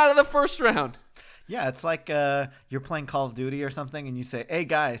 Can't get out of the first round. Yeah, it's like you're playing Call of Duty or something, and you say, hey,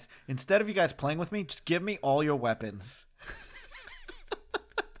 guys, instead of you guys playing with me, just give me all your weapons.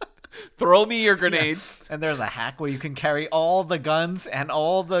 Throw me your grenades. Yeah. And there's a hack where you can carry all the guns and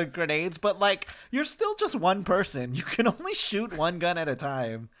all the grenades, but you're still just one person. You can only shoot one gun at a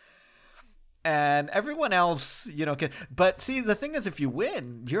time. And everyone else, can. But see, the thing is, if you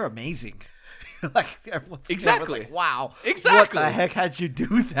win, you're amazing. Everyone's like, wow. Exactly. What the heck had you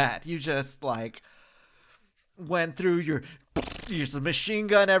do that? You just went through your machine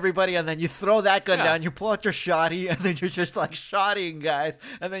gun everybody, and then you throw that gun down, you pull out your shotty, and then you're just shotting guys,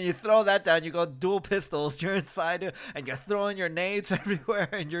 and then you throw that down, you go dual pistols, you're inside, and you're throwing your nades everywhere,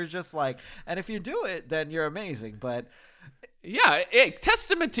 and you're just and if you do it, then you're amazing. But yeah,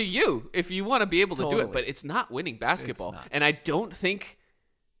 testament to you if you want to be able to do it, but it's not winning basketball. And I don't think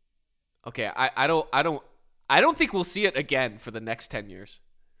I don't think we'll see it again for the next 10 years.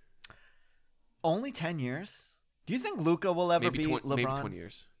 Only 10 years? Do you think Luka will ever beat LeBron? Maybe 20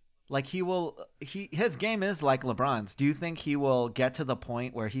 years. Like his game is like LeBron's. Do you think he will get to the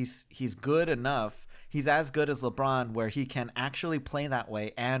point where he's good enough, he's as good as LeBron, where he can actually play that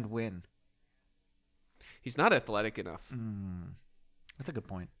way and win? He's not athletic enough. That's a good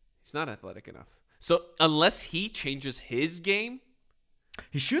point. He's not athletic enough. So unless he changes his game,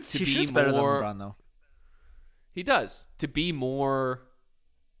 he shoots better than LeBron though. He does, to be more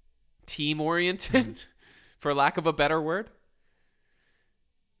team oriented, for lack of a better word.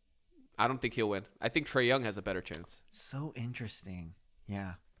 I don't think he'll win. I think Trae Young has a better chance. So interesting.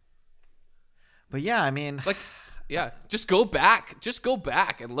 Yeah. But yeah, I mean, just go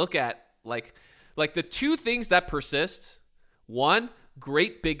back and look at like the two things that persist. One,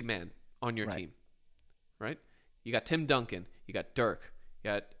 great big man on your team. Right? You got Tim Duncan, you got Dirk,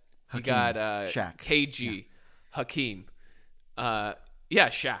 you got Shaq. KG, Hakeem.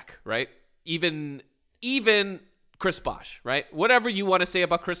 Shaq, right? Even Chris Bosh, right? Whatever you want to say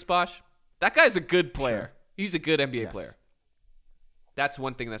about Chris Bosh, that guy's a good player. Sure. He's a good NBA player. That's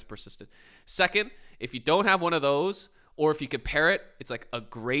one thing that's persistent. Second, if you don't have one of those, or if you compare it, it's like a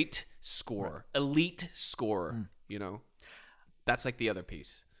great scorer, elite scorer, you know? That's like the other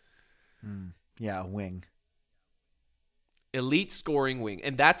piece. Yeah, a wing. Elite scoring wing.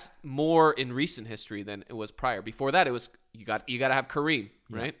 And that's more in recent history than it was prior. Before that, it was you got to have Kareem,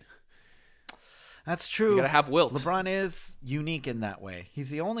 right? That's true. You got to have Wilt. LeBron is unique in that way. He's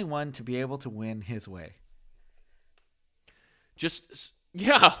the only one to be able to win his way. Just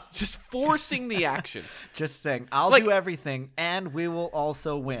forcing the action. Just saying, I'll do everything and we will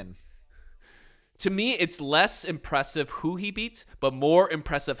also win. To me, it's less impressive who he beats, but more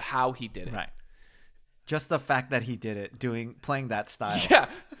impressive how he did it. Right. Just the fact that he did it, playing that style. Yeah.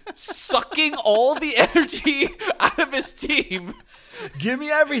 Sucking all the energy out of his team. Give me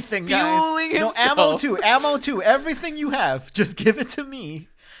everything, guys. Fueling himself. No, ammo too. Everything you have, just give it to me.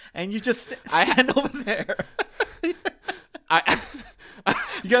 And you just stand over there. You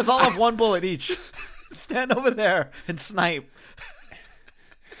guys all have one bullet each. Stand over there and snipe.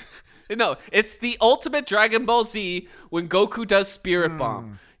 No, it's the ultimate Dragon Ball Z when Goku does Spirit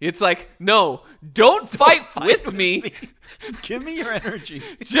Bomb. It's like, no, don't fight with me. Just give me your energy.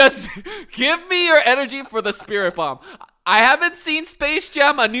 Just give me your energy for the Spirit Bomb. I haven't seen Space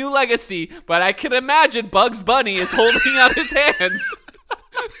Jam: A New Legacy, but I can imagine Bugs Bunny is holding out his hands,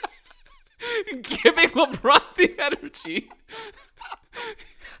 giving LeBron the energy.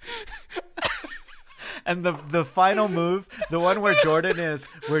 And the final move, the one where Jordan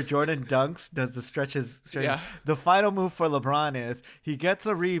dunks, does the stretches. Yeah. The final move for LeBron is he gets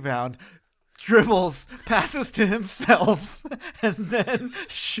a rebound, dribbles, passes to himself, and then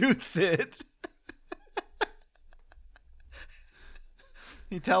shoots it.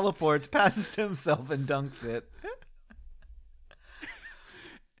 He teleports, passes to himself, and dunks it.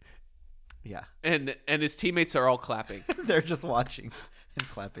 Yeah. And his teammates are all clapping. They're just watching and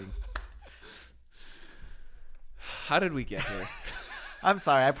clapping. How did we get here? I'm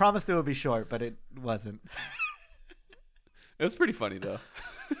sorry. I promised it would be short, but it wasn't. It was pretty funny, though.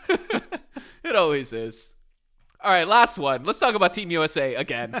 It always is. All right, last one. Let's talk about Team USA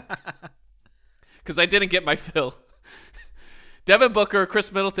again. Because I didn't get my fill. Devin Booker,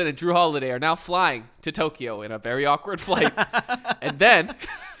 Chris Middleton, and Drew Holiday are now flying to Tokyo in a very awkward flight. And then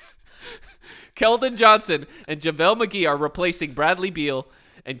Keldon Johnson and JaVale McGee are replacing Bradley Beal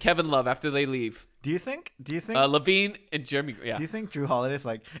and Kevin Love after they leave. Do you think Levine and Jeremy? Yeah. Do you think Drew Holiday's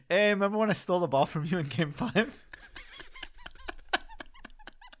like, hey, remember when I stole the ball from you in Game 5?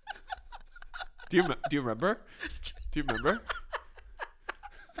 Do you remember?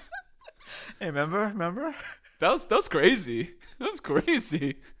 Hey, remember? That was crazy. That was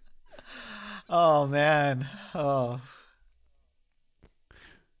crazy. Oh man. Oh.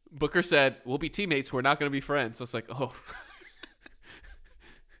 Booker said, "We'll be teammates. We're not going to be friends." I was like, "Oh,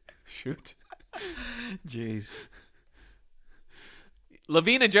 shoot." Jeez.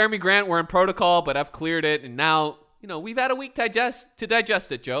 Levine and Jeremy Grant were in protocol, but I've cleared it, and now we've had a week to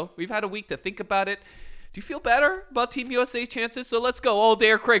digest it, Joe. We've had a week to think about it. Do you feel better about Team USA's chances? So let's go. Oh,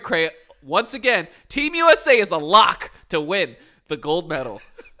 dare cray. Once again, Team USA is a lock to win the gold medal.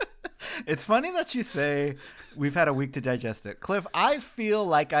 It's funny that you say we've had a week to digest it. Cliff, I feel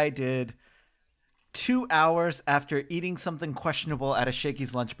like I did 2 hours after eating something questionable at a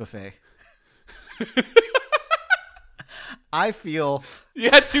Shakey's lunch buffet. I feel... You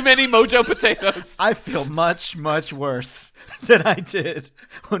had too many Mojo potatoes. I feel much, much worse than I did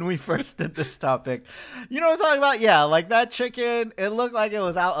when we first did this topic. You know what I'm talking about? Yeah, like that chicken, it looked like it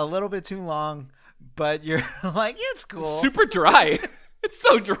was out a little bit too long, but you're like, it's cool. Super dry. It's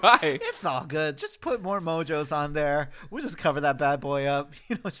so dry. It's all good. Just put more mojos on there. We'll just cover that bad boy up.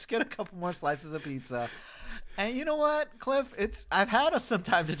 Just get a couple more slices of pizza. And you know what, Cliff? I've had some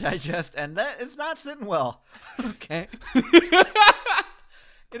time to digest, and that it's not sitting well. Okay.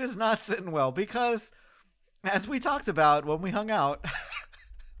 It is not sitting well because, as we talked about when we hung out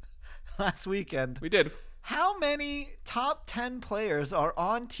last weekend, We did. how many top 10 players are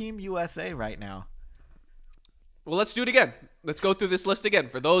on Team USA right now? Well, let's do it again. Let's go through this list again.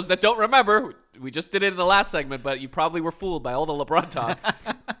 For those that don't remember, we just did it in the last segment, but you probably were fooled by all the LeBron talk.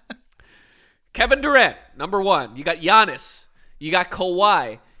 Kevin Durant, number 1. You got Giannis. You got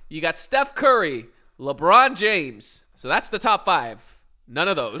Kawhi. You got Steph Curry. LeBron James. So that's the top 5. None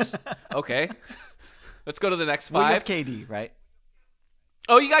of those. Okay. Let's go to the next 5. Well, you have KD, right?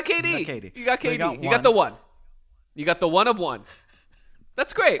 Oh, you got KD. You got KD. You got So you KD. got You got the 1. You got the 1 of 1.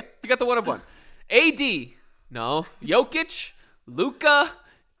 That's great. You got the 1 of 1. AD. No. Jokic, Luka,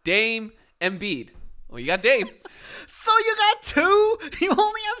 Dame, Embiid. Well, you got Dame. So you got 2? You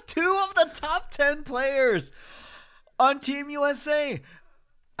only have 2 of the top 10 players on Team USA.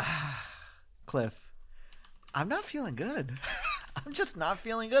 Cliff, I'm not feeling good. I'm just not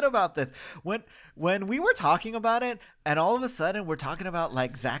feeling good about this. When we were talking about it, and all of a sudden we're talking about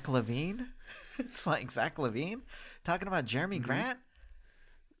like Zach LaVine. It's like Zach LaVine talking about Jeremy Grant.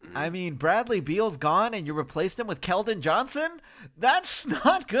 I mean, Bradley Beal's gone and you replaced him with Keldon Johnson? That's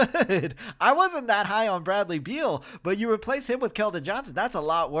not good. I wasn't that high on Bradley Beal, but you replace him with Keldon Johnson. That's a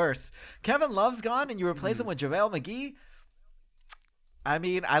lot worse. Kevin Love's gone and you replace him with JaVale McGee? I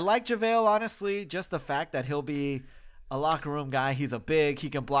mean, I like JaVale, honestly. Just the fact that he'll be a locker room guy. He's a big. He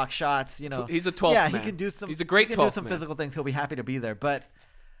can block shots. He's a 12th man. He can do some. He's a great 12th He can do some man. physical things. He'll be happy to be there. But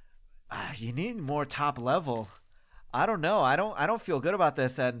you need more top level. I don't know. I don't feel good about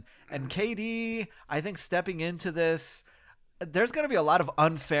this. And KD, I think stepping into this, there's going to be a lot of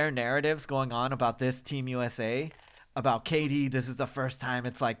unfair narratives going on about this Team USA, about KD. This is the first time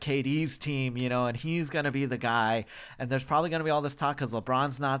it's like KD's team, and he's going to be the guy. And there's probably going to be all this talk because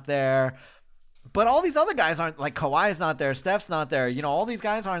LeBron's not there. But all these other guys aren't, like Kawhi's not there, Steph's not there. All these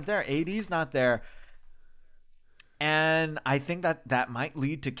guys aren't there. AD's not there. And I think that might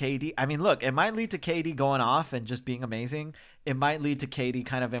lead to KD. I mean, look, it might lead to KD going off and just being amazing. It might lead to KD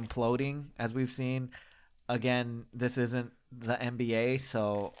kind of imploding, as we've seen. Again, this isn't the NBA,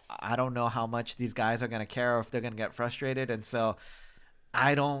 so I don't know how much these guys are going to care or if they're going to get frustrated. And so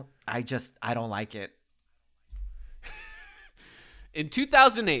I don't like it. In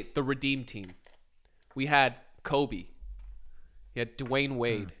 2008, the Redeem Team, we had Kobe. You had Dwayne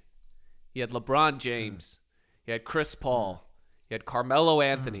Wade. You had LeBron James. You had Chris Paul. You had Carmelo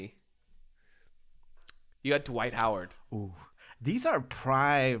Anthony. You had Dwight Howard. Ooh, these are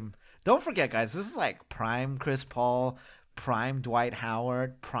prime. Don't forget, guys, this is like prime Chris Paul, prime Dwight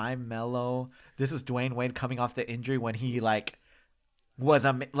Howard, prime Melo. This is Dwayne Wade coming off the injury when he he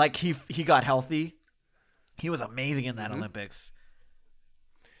got healthy. He was amazing in that Olympics.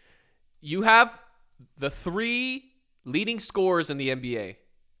 You have the 3 leading scorers in the NBA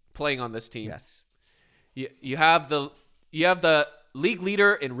playing on this team. Yes. You have the league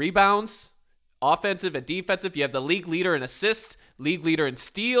leader in rebounds, offensive and defensive. You have the league leader in assists, league leader in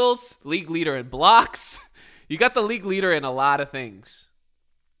steals, league leader in blocks. You got the league leader in a lot of things.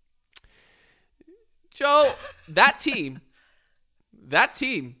 Joe, that team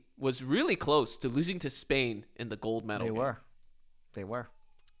was really close to losing to Spain in the gold medal. They were.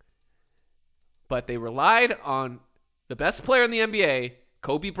 But they relied on the best player in the NBA,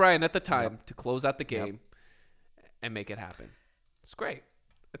 Kobe Bryant at the time, to close out the game and make it happen. It's great.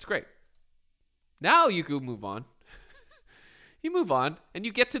 It's great. Now you can move on. You move on, and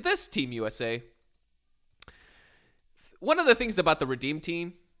you get to this Team USA. One of the things about the Redeem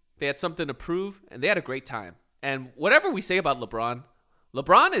Team, they had something to prove, and they had a great time. And whatever we say about LeBron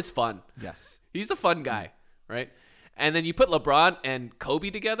is fun. Yes. He's a fun guy, right? And then you put LeBron and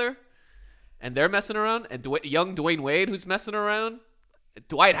Kobe together, and they're messing around, and young Dwayne Wade, who's messing around,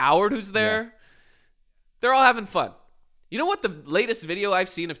 Dwight Howard, who's there. Yeah. They're all having fun. You know what the latest video I've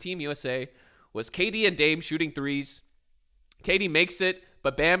seen of Team USA was? KD and Dame shooting threes. KD makes it,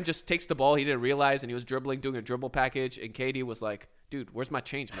 but Bam just takes the ball. He didn't realize, and he was dribbling, doing a dribble package, and KD was like, dude, where's my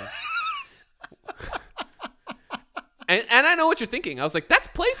change, man? and I know what you're thinking. I was like, that's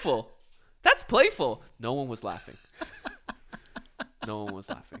playful. That's playful. No one was laughing. No one was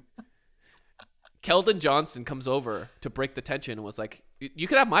laughing. Keldon Johnson comes over to break the tension and was like, you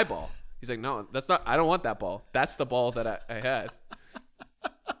could have my ball. He's like, no, that's not, I don't want that ball. That's the ball that I had.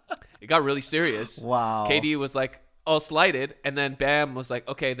 It got really serious. Wow. KD was like, all slighted. And then Bam was like,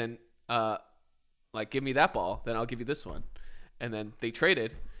 okay, then, give me that ball. Then I'll give you this one. And then they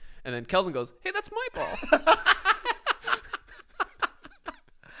traded. And then Keldon goes, hey, that's my ball.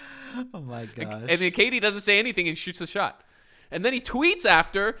 Oh my gosh. And then KD doesn't say anything and shoots the shot. And then he tweets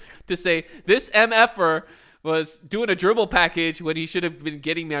after to say, this MFer was doing a dribble package when he should have been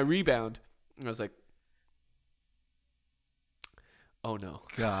getting my rebound. And I was like, oh no.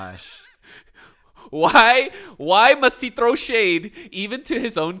 Gosh. Why must he throw shade even to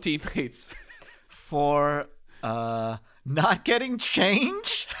his own teammates? For not getting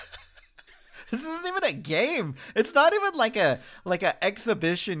change? This isn't even a game. It's not even like a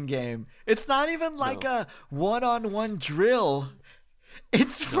exhibition game. It's not even like a one-on-one drill.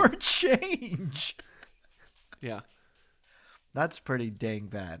 It's for change. Yeah. That's pretty dang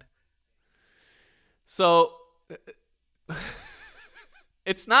bad. So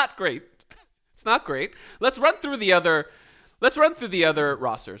it's not great. It's not great. Let's run through the other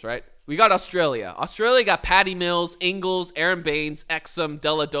rosters, right? We got Australia. Australia got Patty Mills, Ingles, Aaron Baines, Exum,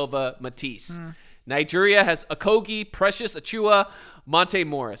 Deladova, Matisse. Nigeria has Okogie, Precious Achua, Monte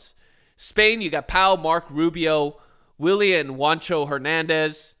Morris. Spain, you got Pau, Mark Rubio, Willie and Juancho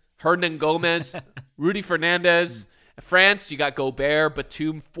Hernan Gomez, Rudy Fernandez. France, you got Gobert,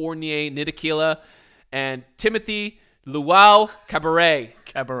 Batum, Fournier, Nidakila, and Timothy Luau Cabaret.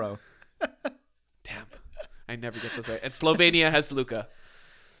 Cabarro. Damn, I never get those right. And Slovenia has Luka.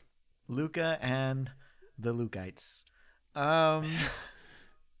 Luka and the Lukites.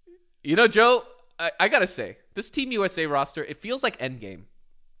 You know, Joe, I gotta say, this Team USA roster, it feels like Endgame.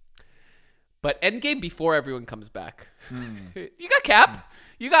 But Endgame before everyone comes back. You got Cap,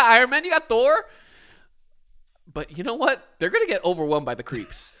 you got Iron Man, you got Thor. But you know what? They're gonna get overwhelmed by the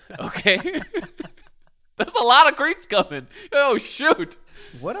creeps. Okay? There's a lot of creeps coming. Oh, shoot.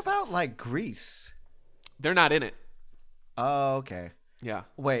 What about like Greece? They're not in it. Oh, okay. Yeah.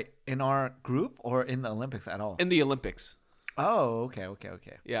 Wait, in our group or in the Olympics at all? In the Olympics. Oh, okay.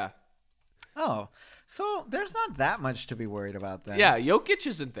 Yeah. Oh, so there's not that much to be worried about then. Yeah, Jokic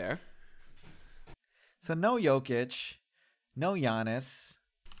isn't there. So no Jokic, no Giannis.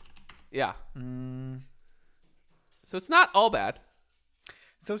 Yeah. So it's not all bad.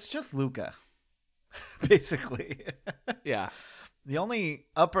 So it's just Luka, basically. Yeah. The only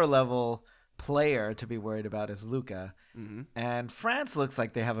upper level player to be worried about is Luka. And France looks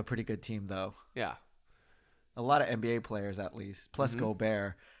like they have a pretty good team, though. Yeah. A lot of NBA players, at least, plus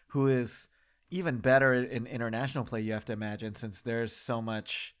Gobert, who is even better in international play, you have to imagine, since there's so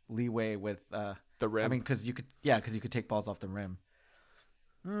much leeway with the rim. I mean, because you could take balls off the rim.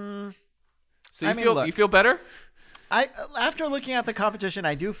 So you feel better? After looking at the competition,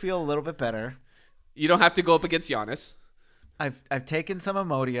 I do feel a little bit better. You don't have to go up against Giannis. I've taken some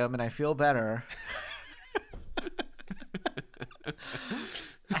Imodium and I feel better.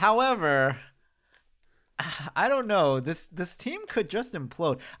 However, I don't know. This team could just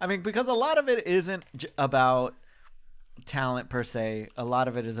implode. I mean, because a lot of it isn't about talent per se. A lot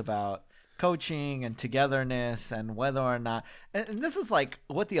of it is about coaching and togetherness and whether or not. And this is like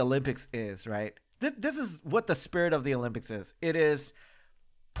what the Olympics is, right? This is what the spirit of the Olympics is. It is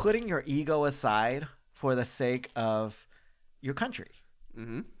putting your ego aside for the sake of your country.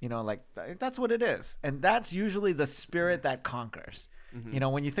 You know, like that's what it is. And that's usually the spirit that conquers. You know,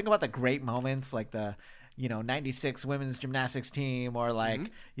 when you think about the great moments like the, 96 women's gymnastics team, or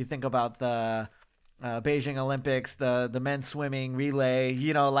like you think about the Beijing Olympics, the men's swimming relay,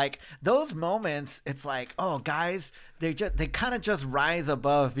 like those moments, it's like, oh, guys, they kind of just rise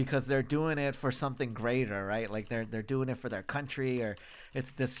above because they're doing it for something greater, right? Like they're doing it for their country, or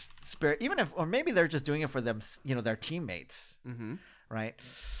it's this spirit, or maybe they're just doing it for them, their teammates, right?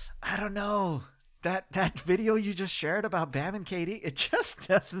 I don't know. That video you just shared about Bam and KD, it just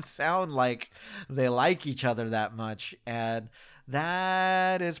doesn't sound like they like each other that much, and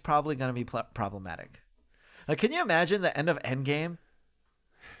that is probably going to be problematic. Like, can you imagine the end of Endgame?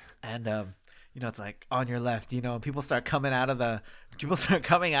 And it's like on your left, and people start coming out of the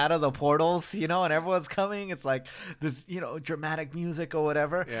portals, and everyone's coming. It's like this, dramatic music or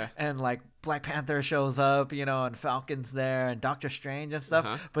whatever. Yeah. And like Black Panther shows up, and Falcon's there and Doctor Strange and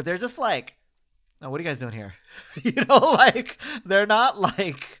stuff. But they're just like, oh, what are you guys doing here? Like they're not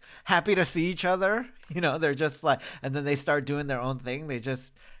like happy to see each other. They're just like, and then they start doing their own thing. They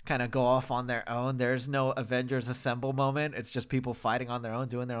just kind of go off on their own. There's no Avengers Assemble moment. It's just people fighting on their own,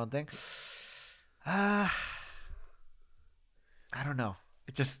 doing their own thing. I don't know.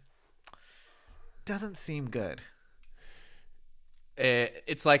 It just doesn't seem good.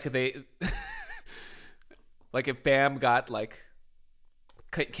 It's like they, like if Bam got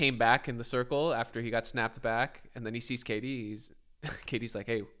came back in the circle after he got snapped back, and then he sees KD. Katie's like,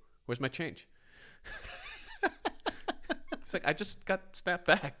 "Hey, where's my change?" He's like, I just got snapped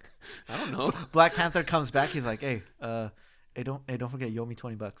back. I don't know. Black Panther comes back. He's like, hey, don't forget, you owe me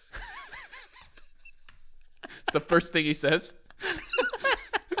 $20. It's the first thing he says.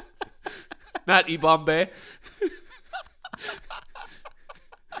 Not Ibambe.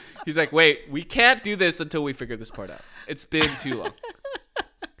 He's like, wait, we can't do this until we figure this part out. It's been too long.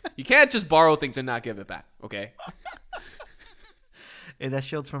 You can't just borrow things and not give it back, okay? Hey, that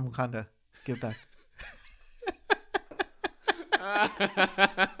shield's from Wakanda. Give it back.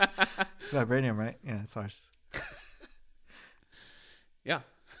 It's vibranium, right? Yeah, it's ours. Yeah.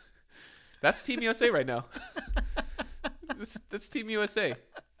 That's Team USA right now. That's Team USA.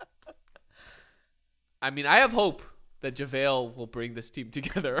 I mean, I have hope that JaVale will bring this team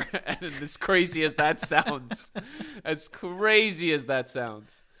together. And as crazy as that sounds,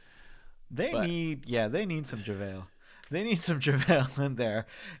 They need some JaVale. They need some JaVale in there,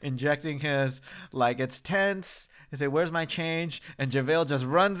 injecting his, like, it's tense. They say, where's my change? And JaVale just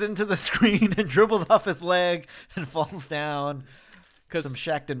runs into the screen and dribbles off his leg and falls down. Some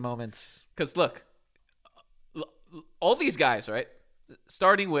Shaqtin' moments. Because, look, all these guys, right?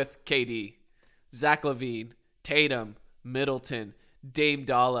 Starting with KD, Zach LaVine, Tatum, Middleton, Dame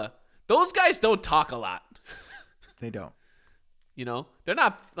Dalla. Those guys don't talk a lot. They don't. You know? They're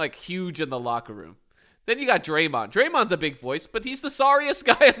not, like, huge in the locker room. Then you got Draymond. Draymond's a big voice, but he's the sorriest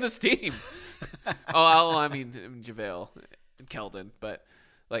guy on this team. I mean, JaVale and Keldon. But,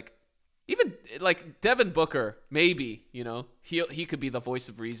 like, even, like, Devin Booker, maybe, you know? He could be the voice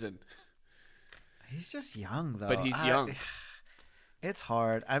of reason. He's just young, though. But he's young. It's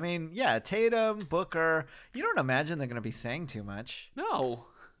hard. I mean, yeah, Tatum, Booker. You don't imagine they're going to be saying too much. No.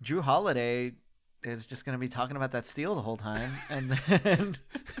 Drew Holiday is just going to be talking about that steal the whole time. And then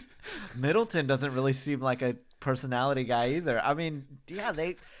Middleton doesn't really seem like a personality guy either. I mean, yeah,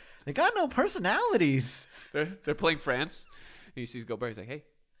 they got no personalities. They're playing France. And he sees Gobert. He's like, hey,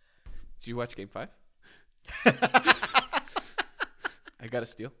 did you watch Game 5? I got a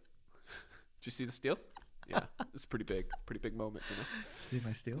steal. Did you see the steal? Yeah, it's pretty big. Pretty big moment, you know? See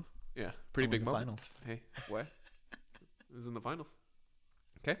my steal? Yeah, pretty big moment. Finals. Hey, what? It was in the finals.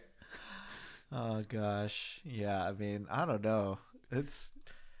 Okay. Oh, gosh. Yeah, I mean, I don't know. It's...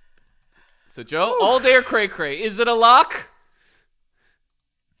 So, Joe, all day or cray cray? Is it a lock?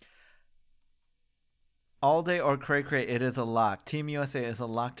 All day or cray cray, it is a lock. Team USA is a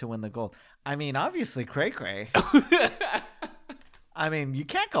lock to win the gold. I mean, obviously cray cray. I mean, you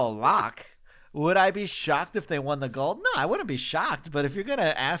can't go lock. Would I be shocked if they won the gold? No, I wouldn't be shocked. But if you're going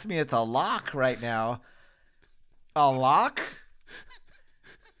to ask me, it's a lock right now. A lock?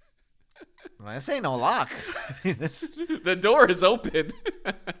 I say no lock. I mean, the door is open.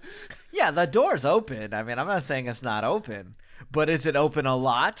 Yeah, the door's open. I mean, I'm not saying it's not open. But is it open a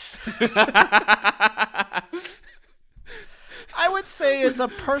lot? I would say it's a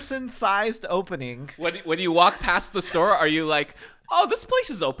person-sized opening. When you walk past the store, are you like, oh, this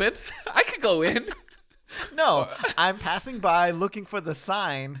place is open. I could go in. No, I'm passing by looking for the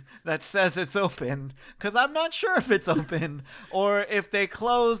sign that says it's open because I'm not sure if it's open or if they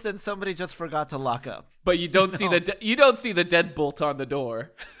closed and somebody just forgot to lock up. But you don't see you don't see the deadbolt on the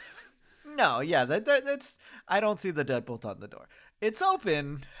door. No, yeah, that's I don't see the deadbolt on the door. It's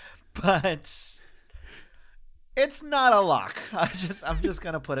open, but it's not a lock. I'm just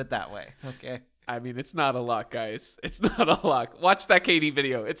gonna put it that way. Okay. I mean, it's not a lock, guys. It's not a lock. Watch that KD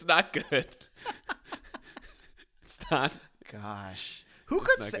video. It's not good. It's not. Gosh. Who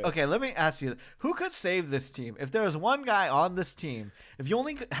could okay, let me ask you. Who could save this team? If there was one guy on this team, if you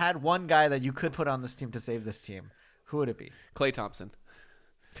only had one guy that you could put on this team to save this team, who would it be? Klay Thompson.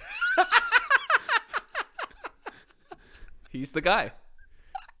 He's the guy.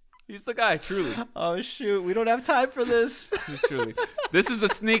 He's the guy, truly. Oh, shoot. We don't have time for this. Truly. This is a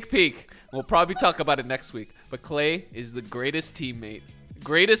sneak peek. We'll probably talk about it next week. But Klay is the greatest teammate,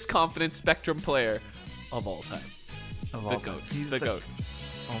 greatest confidence spectrum player of all time. The GOAT. The GOAT.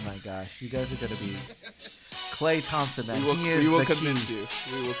 Oh, my gosh. You guys are going to be Klay Thompson, man. We will convince you.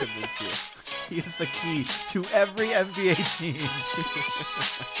 We will convince you. He is the key to every NBA team.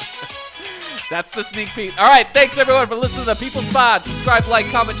 That's the sneak peek. All right, thanks everyone for listening to the People's Pod. Subscribe, like,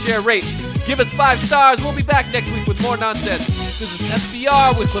 comment, share, rate. Give us 5 stars. We'll be back next week with more nonsense. This is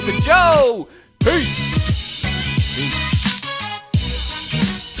SBR with Cliff and Joe. Peace. Peace.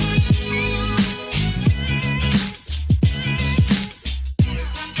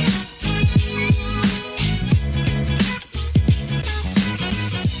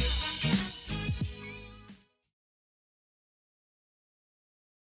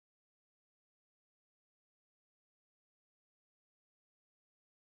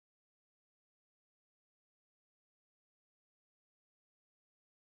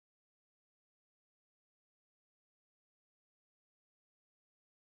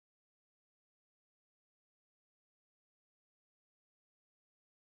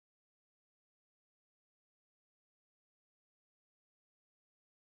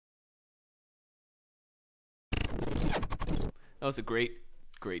 That was a great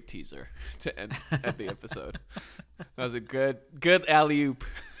teaser to end the episode. That was a good alley-oop.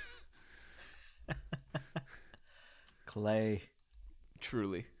 Clay.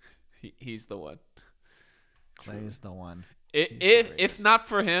 Truly. He's the one. Clay is the one. If not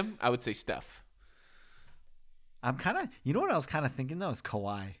for him, I would say Steph. I'm kind of, you know what I was kind of thinking though, is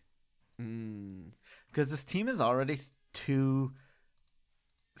Kawhi. Because this team is already too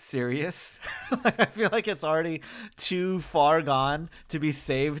serious. I feel like it's already too far gone to be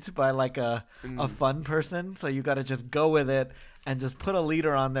saved by like a fun person. So you got to just go with it and just put a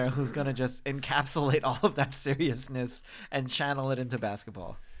leader on there who's going to just encapsulate all of that seriousness and channel it into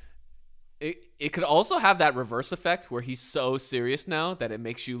basketball. It could also have that reverse effect where he's so serious now that it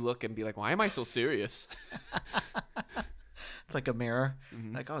makes you look and be like, why am I so serious? It's like a mirror.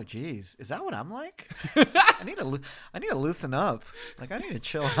 Like, oh, geez, is that what I'm like? I need to loosen up. Like, I need to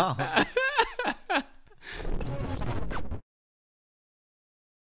chill out.